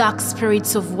strip dark spirits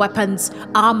of weapons,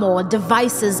 armor,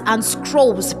 devices, and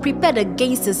scrolls prepared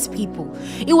against his people.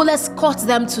 He will escort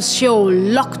them to Sheol,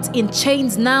 locked in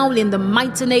chains now in the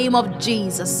mighty name of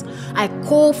Jesus. I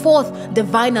call forth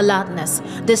divine alertness,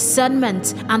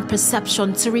 discernment, and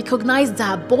perception to recognize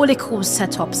diabolical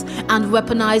setups and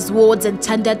weaponized words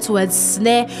intended to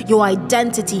ensnare your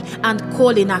identity and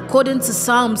calling, according to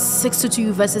Psalm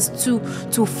 62 verses 2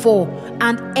 to 4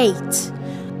 and 8.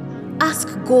 Ask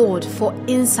God for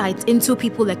insight into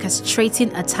people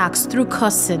orchestrating attacks through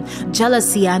cursing,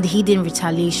 jealousy, and hidden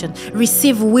retaliation.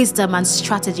 Receive wisdom and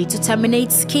strategy to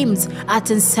terminate schemes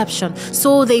at inception,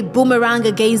 so they boomerang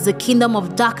against the kingdom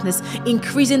of darkness,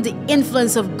 increasing the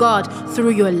influence of God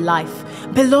through your life.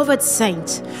 Beloved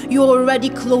saint, you are already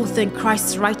clothed in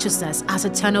Christ's righteousness as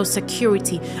eternal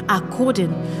security, according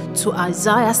to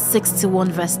Isaiah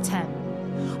 61 verse 10.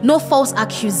 No false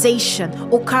accusation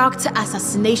or character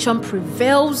assassination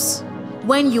prevails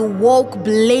when you walk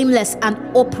blameless and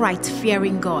upright,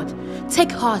 fearing God.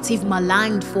 Take heart if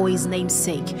maligned for his name's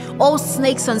sake. All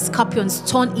snakes and scorpions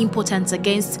turn impotent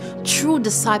against true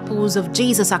disciples of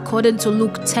Jesus, according to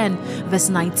Luke 10 verse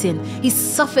 19. His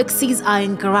suffixes are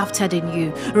engrafted in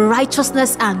you.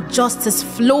 Righteousness and justice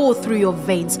flow through your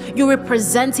veins. You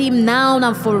represent him now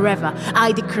and forever.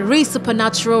 I decree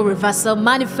supernatural reversal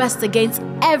manifest against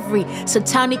every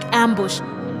satanic ambush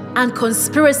and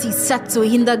conspiracy set to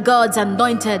hinder God's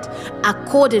anointed,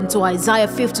 according to Isaiah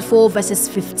 54 verses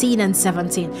 15 and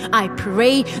 17. I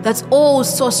pray that all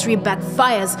sorcery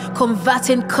backfires,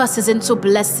 converting curses into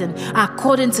blessing,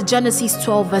 according to Genesis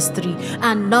 12 verse 3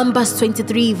 and Numbers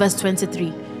 23 verse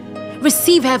 23.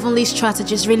 Receive heavenly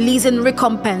strategies, releasing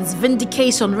recompense,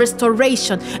 vindication,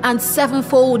 restoration, and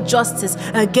sevenfold justice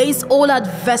against all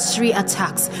adversary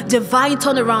attacks. Divine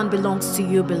turnaround belongs to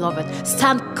you, beloved.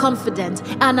 Stand confident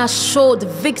and assured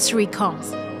victory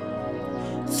comes.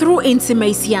 Through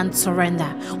intimacy and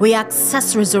surrender, we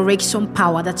access resurrection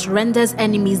power that renders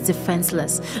enemies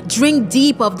defenseless. Drink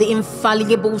deep of the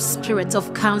infallible spirit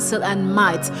of counsel and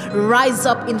might. Rise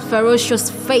up in ferocious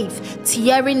faith,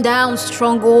 tearing down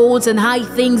strongholds and high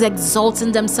things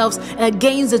exalting themselves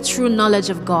against the true knowledge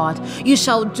of God. You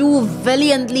shall do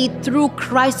valiantly through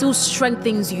Christ who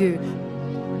strengthens you.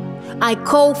 I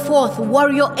call forth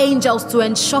warrior angels to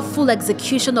ensure full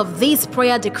execution of these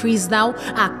prayer decrees now,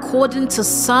 according to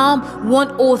Psalm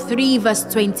 103 verse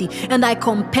 20. And I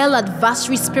compel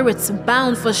adversary spirits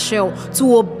bound for Sheol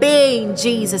to obey in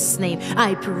Jesus' name.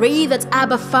 I pray that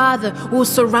Abba Father will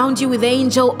surround you with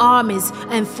angel armies,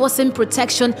 enforcing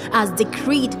protection as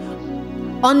decreed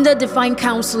under divine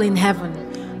counsel in heaven.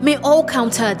 May all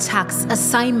counterattacks,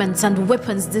 assignments, and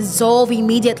weapons dissolve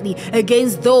immediately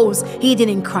against those hidden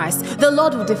in Christ. The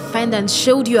Lord will defend and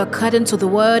shield you according to the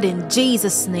word in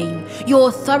Jesus' name. Your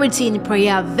authority in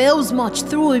prayer avails much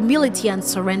through humility and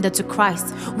surrender to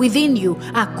Christ within you,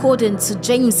 according to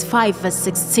James 5 verse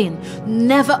 16.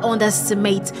 Never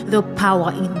underestimate the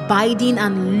power in binding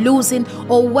and loosing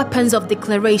all weapons of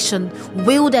declaration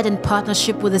wielded in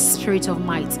partnership with the Spirit of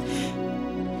might.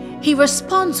 He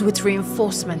responds with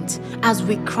reinforcement as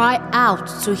we cry out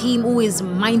to him who is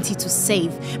mighty to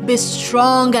save. Be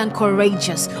strong and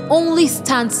courageous. Only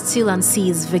stand still and see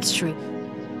his victory.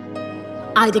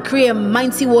 I decree a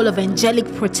mighty wall of angelic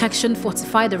protection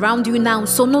fortified around you now,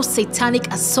 so no satanic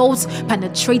assault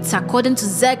penetrates, according to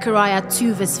Zechariah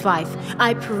 2 verse 5.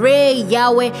 I pray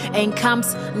Yahweh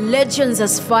encamps legions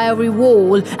as fiery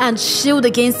wall and shield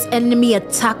against enemy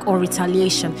attack or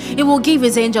retaliation. He will give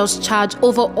his angels charge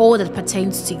over all that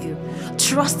pertains to you.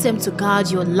 Trust him to guard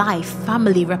your life,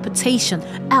 family, reputation,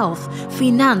 health,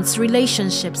 finance,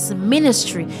 relationships,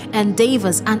 ministry,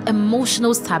 endeavors, and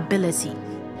emotional stability.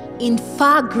 in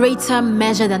far greater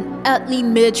measure than earthly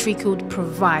military could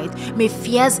provide. May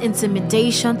fear's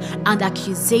intimidation and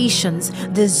accusations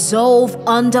dissolve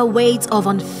under weight of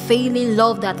unfailing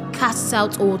love that casts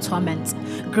out all torment.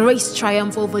 Grace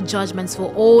triumph over judgments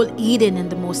for all hidden in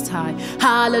the Most High.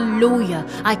 Hallelujah.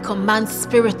 I command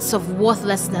spirits of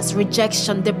worthlessness,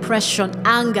 rejection, depression,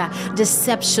 anger,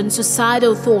 deception,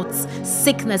 suicidal thoughts,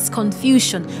 sickness,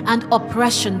 confusion, and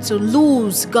oppression to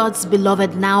lose God's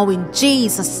beloved now in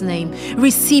Jesus' name.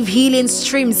 Receive healing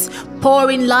streams,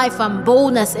 pouring life and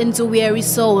boldness into weary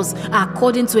souls,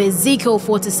 according to Ezekiel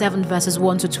 47 verses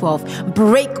 1 to 12.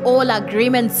 Break all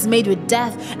agreements made with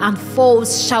death and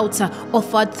false shelter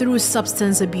offered through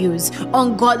substance abuse,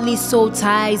 ungodly soul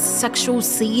ties, sexual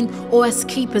sin, or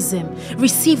escapism.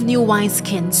 Receive new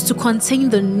wineskins to contain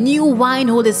the new wine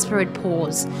Holy Spirit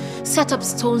pours. Set up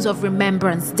stones of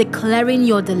remembrance, declaring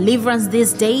your deliverance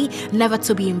this day, never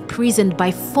to be imprisoned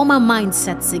by former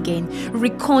mindsets again.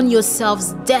 Reckon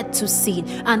yourselves dead to sin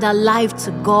and alive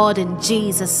to God in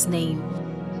Jesus' name.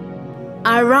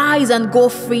 Arise and go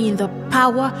free in the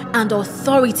power and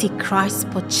authority Christ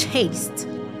purchased.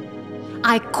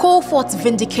 I call forth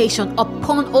vindication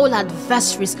upon all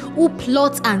adversaries who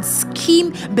plot and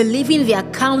scheme, believing their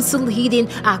counsel hidden,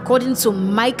 according to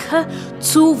Micah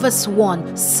 2 verse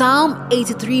 1, Psalm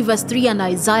 83 verse 3, and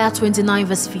Isaiah 29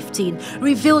 verse 15.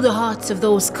 Reveal the hearts of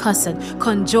those cursing,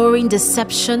 conjuring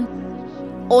deception,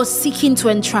 or seeking to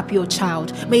entrap your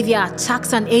child. May their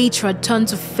attacks and hatred turn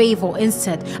to favor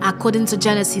instead, according to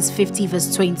Genesis 50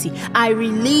 verse 20. I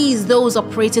release those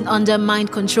operating under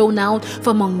mind control now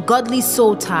from ungodly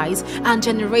soul ties and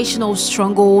generational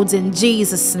strongholds in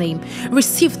Jesus' name.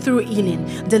 Receive through healing,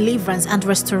 deliverance, and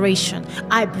restoration.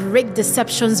 I break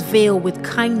deception's veil with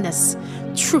kindness,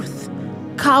 truth,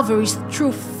 Calvary's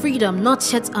true freedom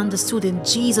not yet understood in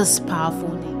Jesus' powerful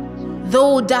name.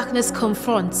 Though darkness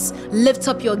confronts, lift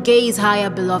up your gaze higher,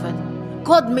 beloved.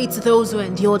 God meets those who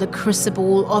endure the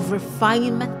crucible of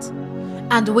refinement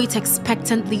and wait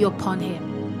expectantly upon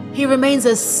Him. He remains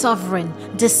a sovereign,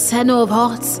 discerner of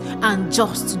hearts, and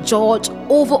just judge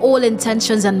over all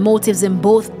intentions and motives in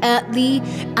both earthly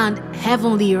and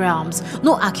heavenly realms.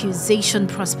 No accusation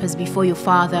prospers before your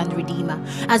Father and Redeemer.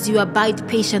 As you abide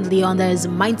patiently under His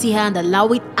mighty hand,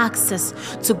 allowing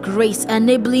access to grace,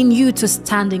 enabling you to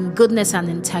stand in goodness and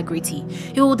integrity.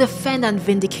 He will defend and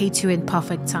vindicate you in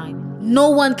perfect time.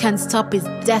 No one can stop His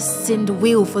destined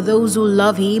will for those who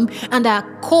love Him and are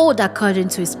called according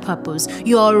to His purpose.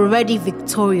 You are already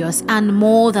victorious and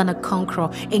more than a conqueror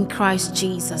in Christ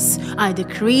Jesus. I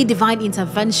decree divine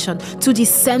intervention to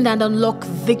descend and unlock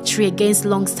victory against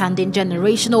long-standing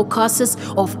generational curses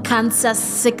of cancer,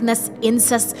 sickness,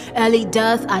 incest, early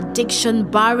death, addiction,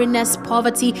 barrenness,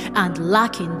 poverty, and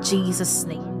lack in Jesus'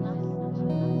 name.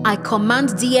 I command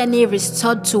DNA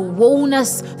restored to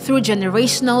wholeness through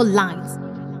generational lines.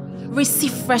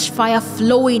 Receive fresh fire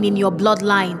flowing in your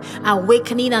bloodline,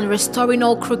 awakening and restoring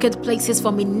all crooked places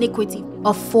from iniquity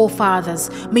of forefathers.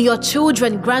 May your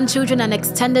children, grandchildren, and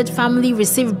extended family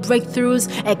receive breakthroughs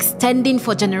extending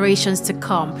for generations to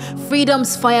come.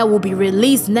 Freedom's fire will be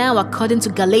released now according to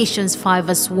Galatians 5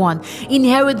 verse 1.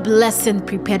 Inherit blessing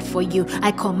prepared for you.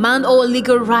 I command all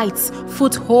legal rights,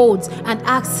 footholds, and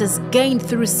access gained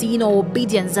through sin or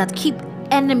obedience that keep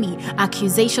enemy,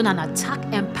 accusation, and attack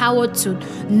empowered to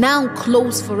now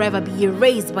close forever be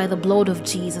erased by the blood of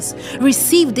Jesus.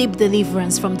 Receive deep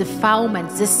deliverance from defilement,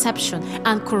 deception,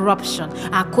 and corruption.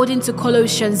 According to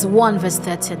Colossians 1 verse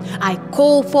 13, I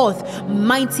call forth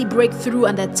mighty breakthrough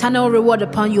and eternal reward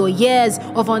upon your years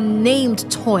of unnamed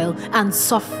toil and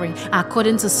suffering,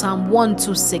 according to Psalm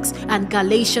 126 and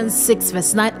Galatians 6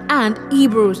 verse 9 and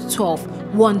Hebrews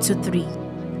 12 1 to 3.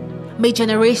 May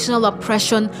generational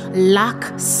oppression,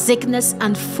 lack, sickness,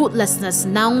 and fruitlessness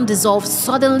now dissolve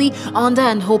suddenly under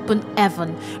an open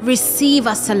heaven. Receive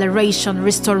acceleration,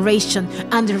 restoration,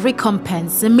 and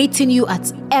recompense, meeting you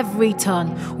at every turn.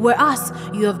 Whereas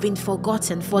you have been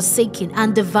forgotten, forsaken,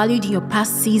 and devalued in your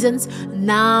past seasons,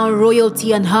 now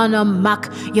royalty and honor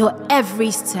mark your every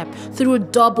step through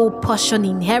double portion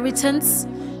inheritance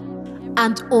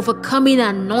and overcoming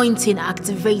anointing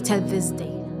activated this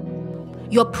day.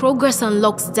 Your progress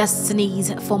unlocks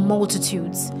destinies for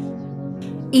multitudes.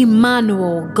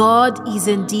 Emmanuel, God is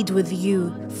indeed with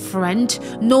you.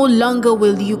 Friend, no longer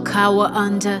will you cower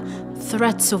under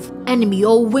threats of enemy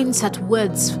or wince at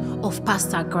words of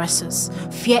past aggressors.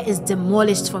 Fear is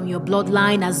demolished from your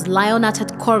bloodline as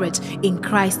lion-hearted courage in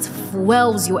Christ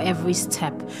fuels your every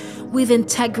step. With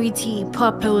integrity,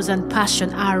 purpose, and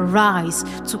passion, arise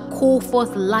to call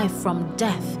forth life from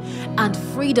death and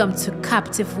freedom to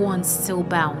captive ones still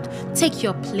bound. Take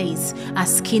your place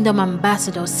as kingdom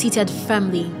ambassadors seated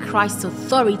firmly in Christ's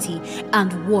authority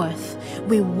and worth.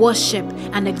 We worship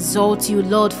and exalt you,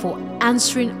 Lord, for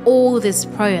answering all these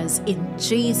prayers in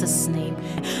Jesus' name.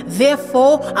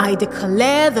 Therefore, I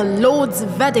declare the Lord's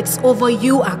verdicts over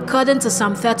you according to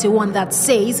Psalm 31 that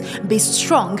says, "Be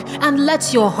strong and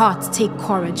let your heart take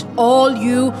courage, all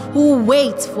you who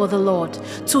wait for the Lord."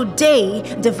 Today,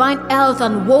 divine health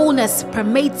and wholeness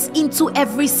permeates into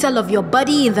every cell of your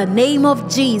body in the name of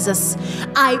Jesus.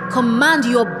 I command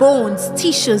your bones,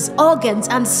 tissues, organs,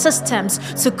 and systems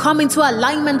to come into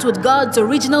alignment with God's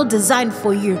original design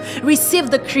for you. Receive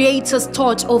the Creator's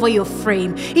touch over your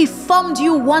frame. He formed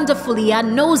you wonderfully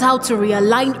and knows how to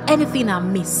realign anything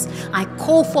amiss. I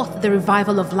call forth the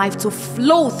revival of life to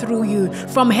flow through you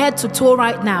from head to toe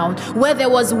right now. Where there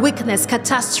was weakness,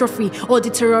 catastrophe, or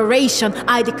deterioration,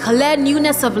 I declare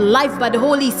newness of life by the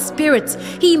Holy Spirit.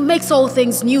 He makes all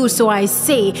things new, so I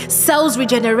say, cells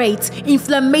regenerate,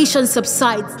 inflammation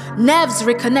subsides, nerves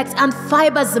reconnect, and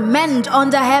fibers mend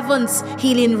under heaven's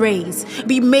healing rays.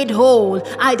 Be made whole.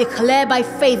 I declare by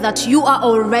faith that you are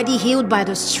already healed by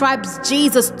the stripes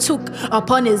Jesus took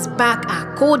upon his back,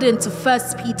 according to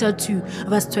 1 Peter 2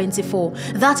 verse 24.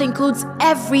 That includes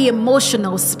every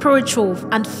emotional, spiritual,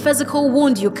 and physical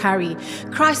wound you carry.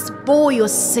 Christ bore your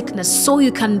sickness so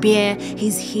you can bear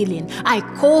his healing. I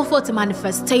call forth a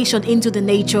manifestation into the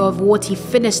nature of what he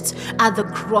finished at the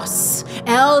cross.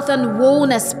 Health and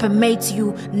wholeness permeate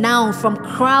you now from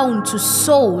crown to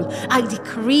soul. I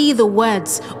decree the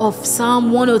words of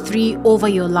Psalm 103 over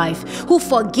your life. Who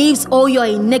forgives all your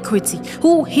iniquity,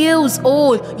 who heals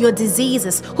all your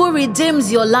diseases, who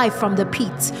redeems your life from the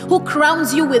pit, who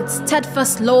crowns you with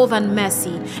steadfast love and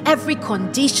mercy. Every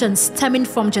condition stemming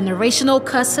from generational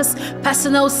curses,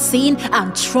 personal sin,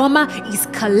 and trauma is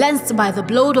cleansed by the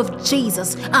blood of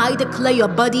Jesus. I declare your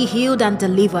body healed and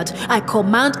delivered. I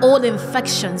command all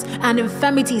infections and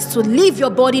infirmities to leave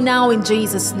your body now in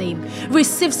Jesus' name.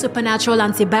 Receive supernatural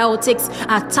antibiotics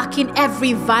attacking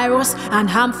every virus and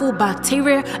harmful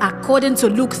bacteria according to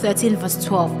Luke 13 verse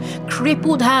 12.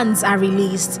 Crippled hands are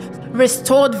released.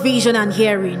 Restored vision and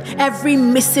hearing. Every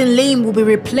missing limb will be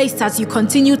replaced as you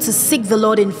continue to seek the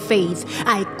Lord in faith.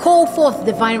 I call forth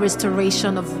divine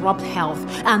restoration of robbed health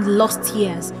and lost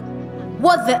years.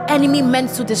 What the enemy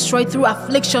meant to destroy through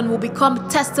affliction will become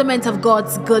testament of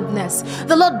God's goodness.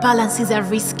 The Lord balances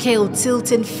every scale,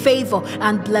 tilting favor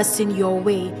and blessing your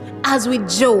way. As with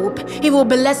Job, he will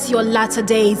bless your latter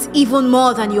days even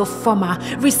more than your former.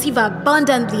 Receive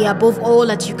abundantly above all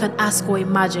that you can ask or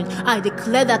imagine. I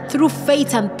declare that through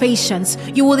faith and patience,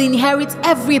 you will inherit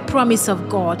every promise of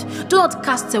God. Do not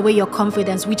cast away your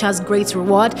confidence, which has great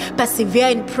reward. Persevere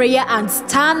in prayer and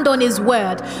stand on his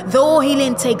word. Though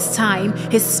healing takes time,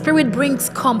 his spirit brings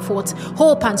comfort,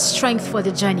 hope, and strength for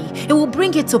the journey. It will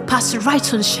bring it to pass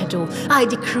right on schedule. I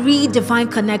decree divine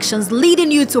connections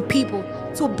leading you to people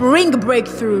to bring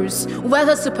breakthroughs,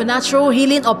 whether supernatural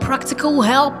healing or practical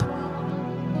help.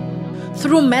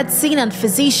 Through medicine and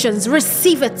physicians,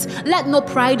 receive it. Let no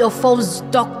pride or false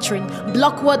doctrine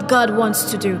block what God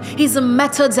wants to do. His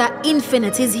methods are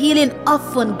infinite, his healing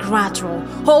often gradual.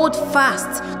 Hold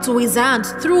fast to his hand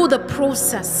through the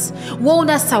process.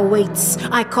 Wellness awaits.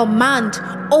 I command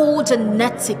all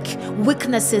genetic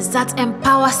weaknesses that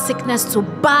empower sickness to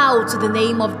bow to the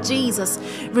name of Jesus,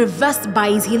 reversed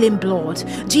by his healing blood.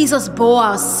 Jesus bore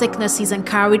our sicknesses and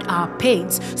carried our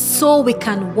pains so we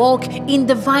can walk in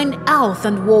divine health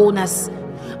and wholeness.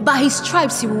 By his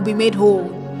stripes you will be made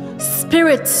whole.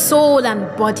 Spirit, soul,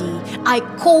 and body. I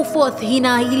call forth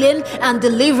inner healing and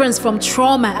deliverance from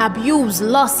trauma, abuse,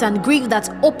 loss, and grief that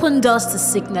open doors to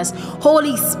sickness.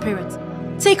 Holy Spirit,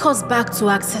 take us back to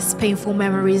access painful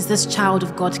memories this child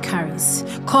of God carries.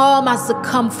 Come as the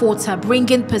comforter,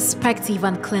 bringing perspective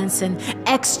and cleansing.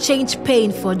 Exchange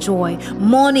pain for joy,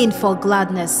 mourning for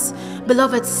gladness.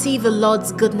 Beloved, see the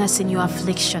Lord's goodness in your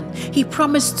affliction. He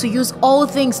promised to use all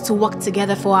things to work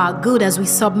together for our good as we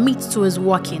submit to his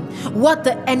working. What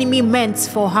the enemy meant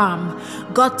for harm,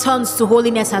 God turns to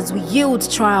holiness as we yield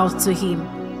trials to him.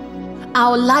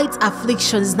 Our light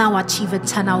afflictions now achieve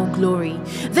eternal glory.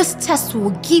 This test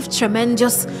will give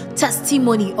tremendous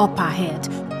testimony up ahead.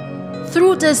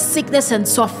 Through this sickness and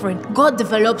suffering, God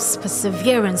develops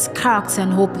perseverance, character,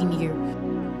 and hope in you.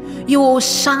 You will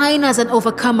shine as an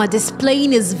overcomer,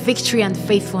 displaying his victory and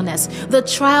faithfulness. The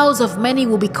trials of many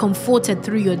will be comforted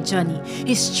through your journey.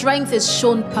 His strength is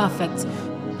shown perfect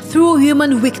through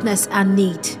human weakness and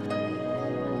need.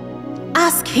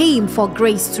 Ask Him for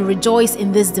grace to rejoice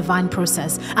in this divine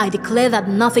process. I declare that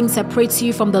nothing separates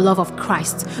you from the love of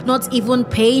Christ, not even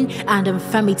pain and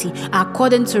infirmity,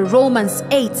 according to Romans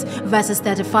 8, verses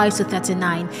 35 to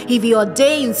 39. If He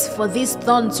ordains for this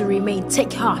thorn to remain,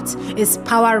 take heart. His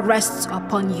power rests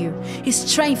upon you. His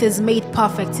strength is made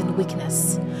perfect in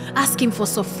weakness. Ask Him for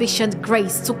sufficient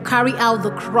grace to carry out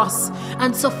the cross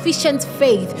and sufficient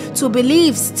faith to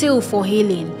believe still for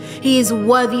healing. He is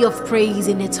worthy of praise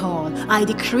in it all. I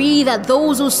decree that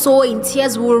those who sow in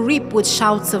tears will reap with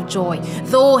shouts of joy.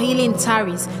 Though healing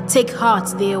tarries, take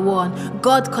heart, dear one.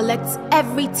 God collects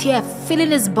every tear,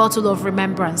 filling His bottle of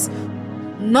remembrance.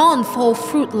 None fall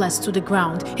fruitless to the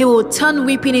ground. He will turn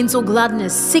weeping into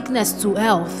gladness, sickness to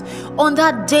health. On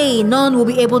that day, none will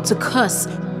be able to curse,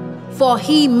 for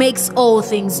He makes all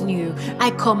things new.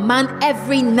 I command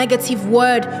every negative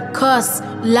word, curse,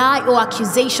 lie, or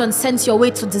accusation sent your way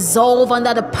to dissolve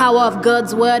under the power of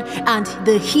God's word and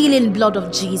the healing blood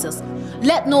of Jesus.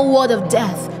 Let no word of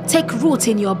death take root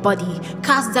in your body.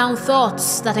 Cast down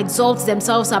thoughts that exalt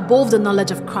themselves above the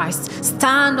knowledge of Christ.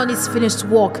 Stand on His finished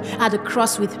work at the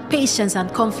cross with patience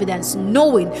and confidence,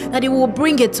 knowing that He will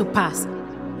bring it to pass.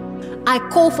 I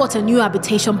call forth a new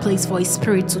habitation place for His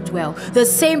Spirit to dwell. The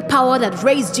same power that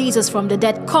raised Jesus from the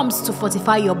dead comes to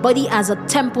fortify your body as a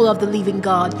temple of the living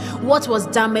God. What was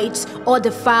damaged or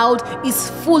defiled is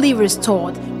fully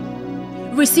restored.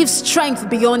 Receive strength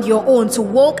beyond your own to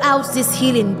walk out this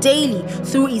healing daily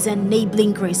through His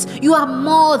enabling grace. You are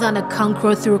more than a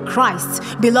conqueror through Christ.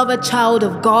 Beloved child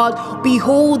of God,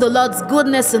 behold the Lord's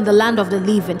goodness in the land of the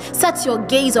living. Set your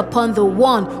gaze upon the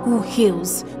one who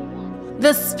heals.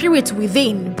 The Spirit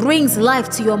within brings life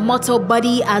to your mortal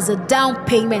body as a down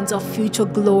payment of future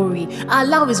glory.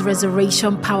 Allow His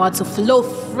resurrection power to flow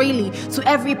freely to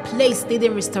every place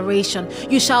needing restoration.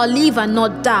 You shall live and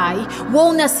not die.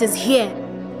 Wellness is here.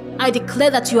 I declare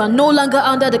that you are no longer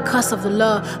under the curse of the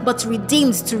law, but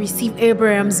redeemed to receive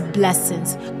Abraham's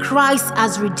blessings. Christ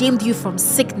has redeemed you from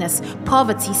sickness,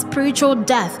 poverty, spiritual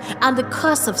death, and the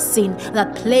curse of sin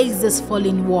that plagues this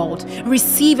fallen world.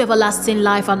 Receive everlasting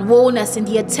life and wholeness in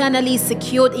the eternally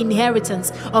secured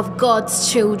inheritance of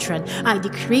God's children. I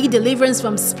decree deliverance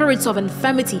from spirits of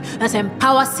infirmity that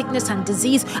empower sickness and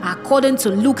disease, according to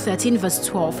Luke 13, verse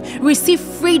 12. Receive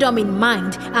freedom in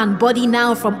mind and body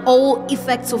now from all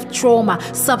effects of trauma,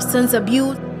 substance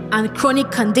abuse, and chronic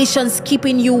conditions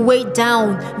keeping you weighed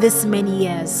down this many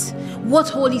years. What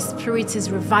Holy Spirit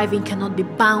is reviving cannot be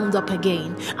bound up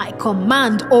again. I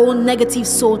command all negative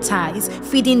soul ties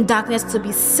feeding darkness to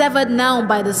be severed now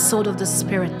by the sword of the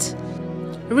Spirit.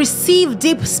 Receive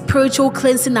deep spiritual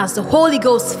cleansing as the Holy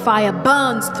Ghost fire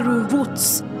burns through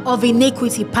roots of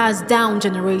iniquity passed down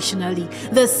generationally.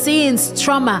 The sins,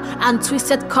 trauma, and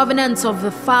twisted covenants of the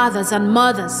fathers and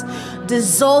mothers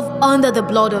dissolve under the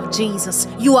blood of Jesus.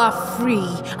 You are free.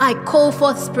 I call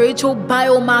forth spiritual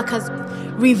biomarkers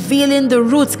revealing the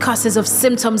root causes of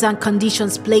symptoms and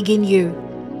conditions plaguing you.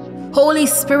 Holy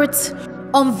Spirit,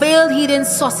 unveil hidden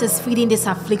sources feeding this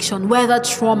affliction, whether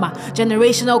trauma,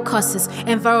 generational curses,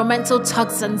 environmental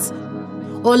toxins,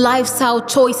 or lifestyle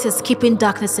choices keeping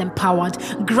darkness empowered.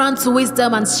 Grant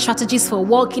wisdom and strategies for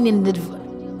walking in the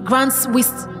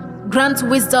Grant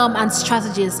wisdom and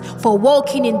strategies for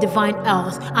walking in divine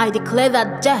health. I declare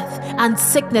that death and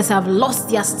sickness have lost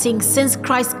their sting since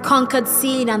Christ conquered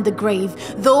sin and the grave.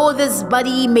 Though this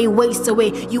body may waste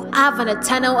away, you have an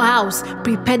eternal house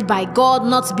prepared by God,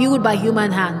 not built by human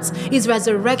hands. His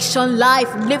resurrection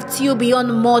life lifts you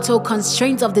beyond mortal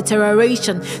constraints of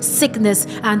deterioration, sickness,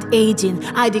 and aging.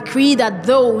 I decree that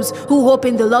those who hope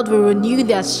in the Lord will renew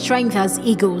their strength as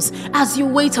eagles. As you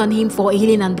wait on Him for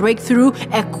healing and breakthrough,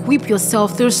 equip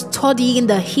yourself through studying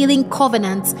the healing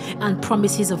covenants and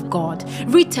promises of God.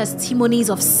 Read testimonies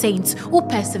of saints who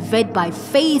persevered by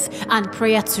faith and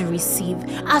prayer to receive.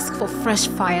 Ask for fresh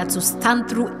fire to stand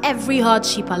through every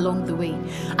hardship along the way.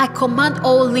 I command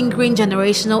all lingering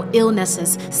generational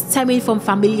illnesses stemming from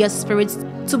familiar spirits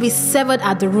to be severed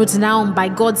at the roots now by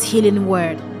God's healing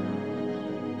word.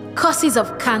 Causes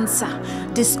of cancer,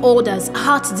 disorders,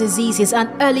 heart diseases, and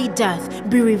early death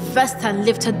be reversed and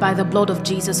lifted by the blood of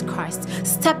Jesus Christ.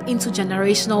 Step into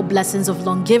generational blessings of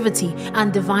longevity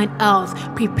and divine health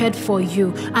prepared for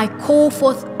you. I call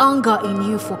forth hunger in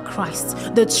you for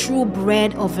Christ, the true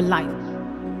bread of life.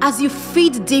 As you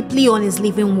feed deeply on His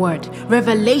living word,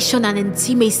 revelation and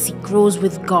intimacy grows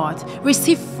with God.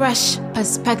 Receive fresh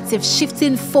perspective,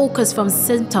 shifting focus from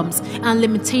symptoms and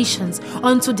limitations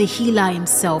onto the healer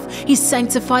Himself. He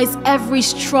sanctifies every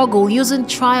struggle, using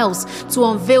trials to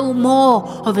unveil more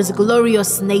of His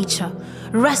glorious nature.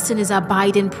 Rest in His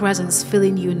abiding presence,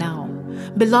 filling you now.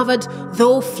 Beloved,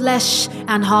 though flesh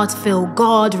and heart fail,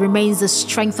 God remains the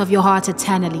strength of your heart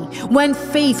eternally. When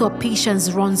faith or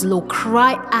patience runs low,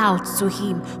 cry out to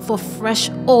Him for fresh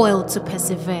oil to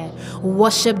persevere.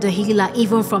 Worship the healer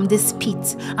even from this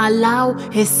pit. Allow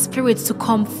His Spirit to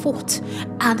comfort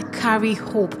and carry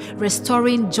hope,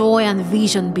 restoring joy and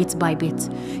vision bit by bit.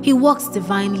 He works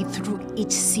divinely through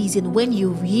each season when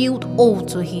you yield all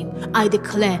to Him. I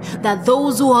declare that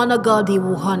those who honor God, He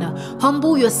will honor.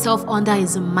 Humble yourself under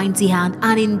His mighty hand,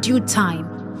 and in due time,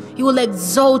 He will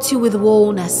exalt you with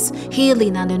wholeness,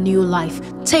 healing, and a new life.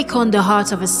 Take on the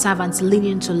heart of a servant,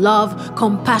 leaning to love,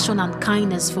 compassion, and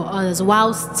kindness for others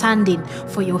while standing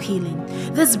for your healing.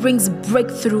 This brings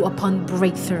breakthrough upon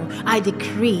breakthrough. I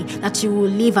decree that you will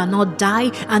live and not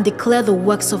die and declare the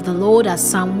works of the Lord, as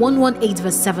Psalm 118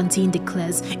 verse 17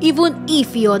 declares. Even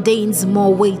if He ordains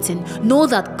more waiting, know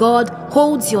that God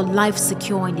holds your life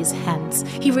secure in His hands.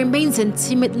 He remains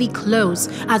intimately close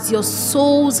as your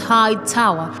soul's high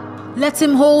tower. Let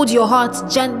Him hold your heart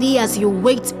gently as you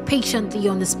wait patiently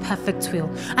on His perfect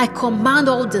will. I command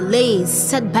all delays,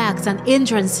 setbacks, and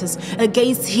hindrances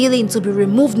against healing to be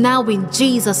removed now in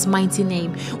Jesus' mighty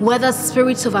name. Whether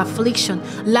spirits of affliction,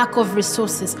 lack of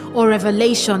resources, or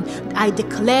revelation, I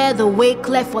declare the way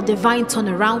clear for divine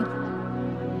turnaround.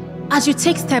 As you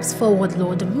take steps forward,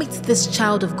 Lord, meet this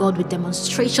child of God with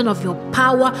demonstration of your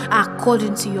power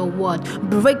according to your word.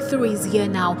 Breakthrough is here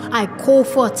now. I call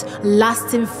forth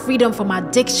lasting freedom from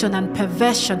addiction and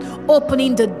perversion,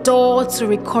 opening the door to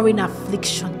recurring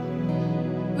affliction.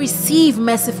 Receive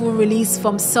merciful release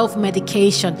from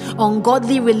self-medication,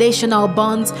 ungodly relational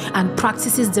bonds, and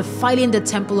practices defiling the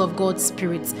temple of God's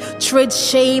Spirit. Trade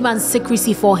shame and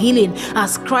secrecy for healing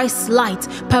as Christ's light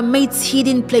permeates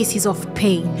hidden places of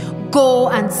pain. Go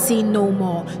and sin no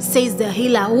more, says the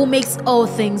healer who makes all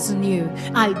things new.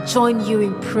 I join you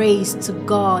in praise to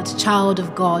God, child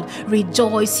of God.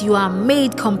 Rejoice, you are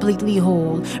made completely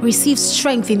whole. Receive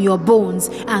strength in your bones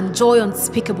and joy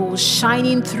unspeakable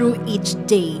shining through each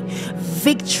day.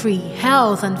 Victory,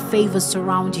 health, and favor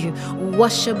surround you.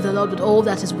 Worship the Lord with all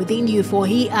that is within you, for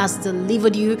He has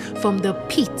delivered you from the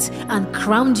pit and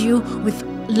crowned you with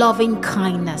loving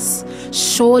kindness.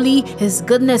 Surely His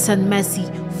goodness and mercy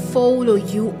follow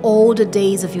you all the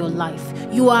days of your life.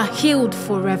 You are healed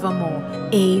forevermore.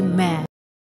 Amen.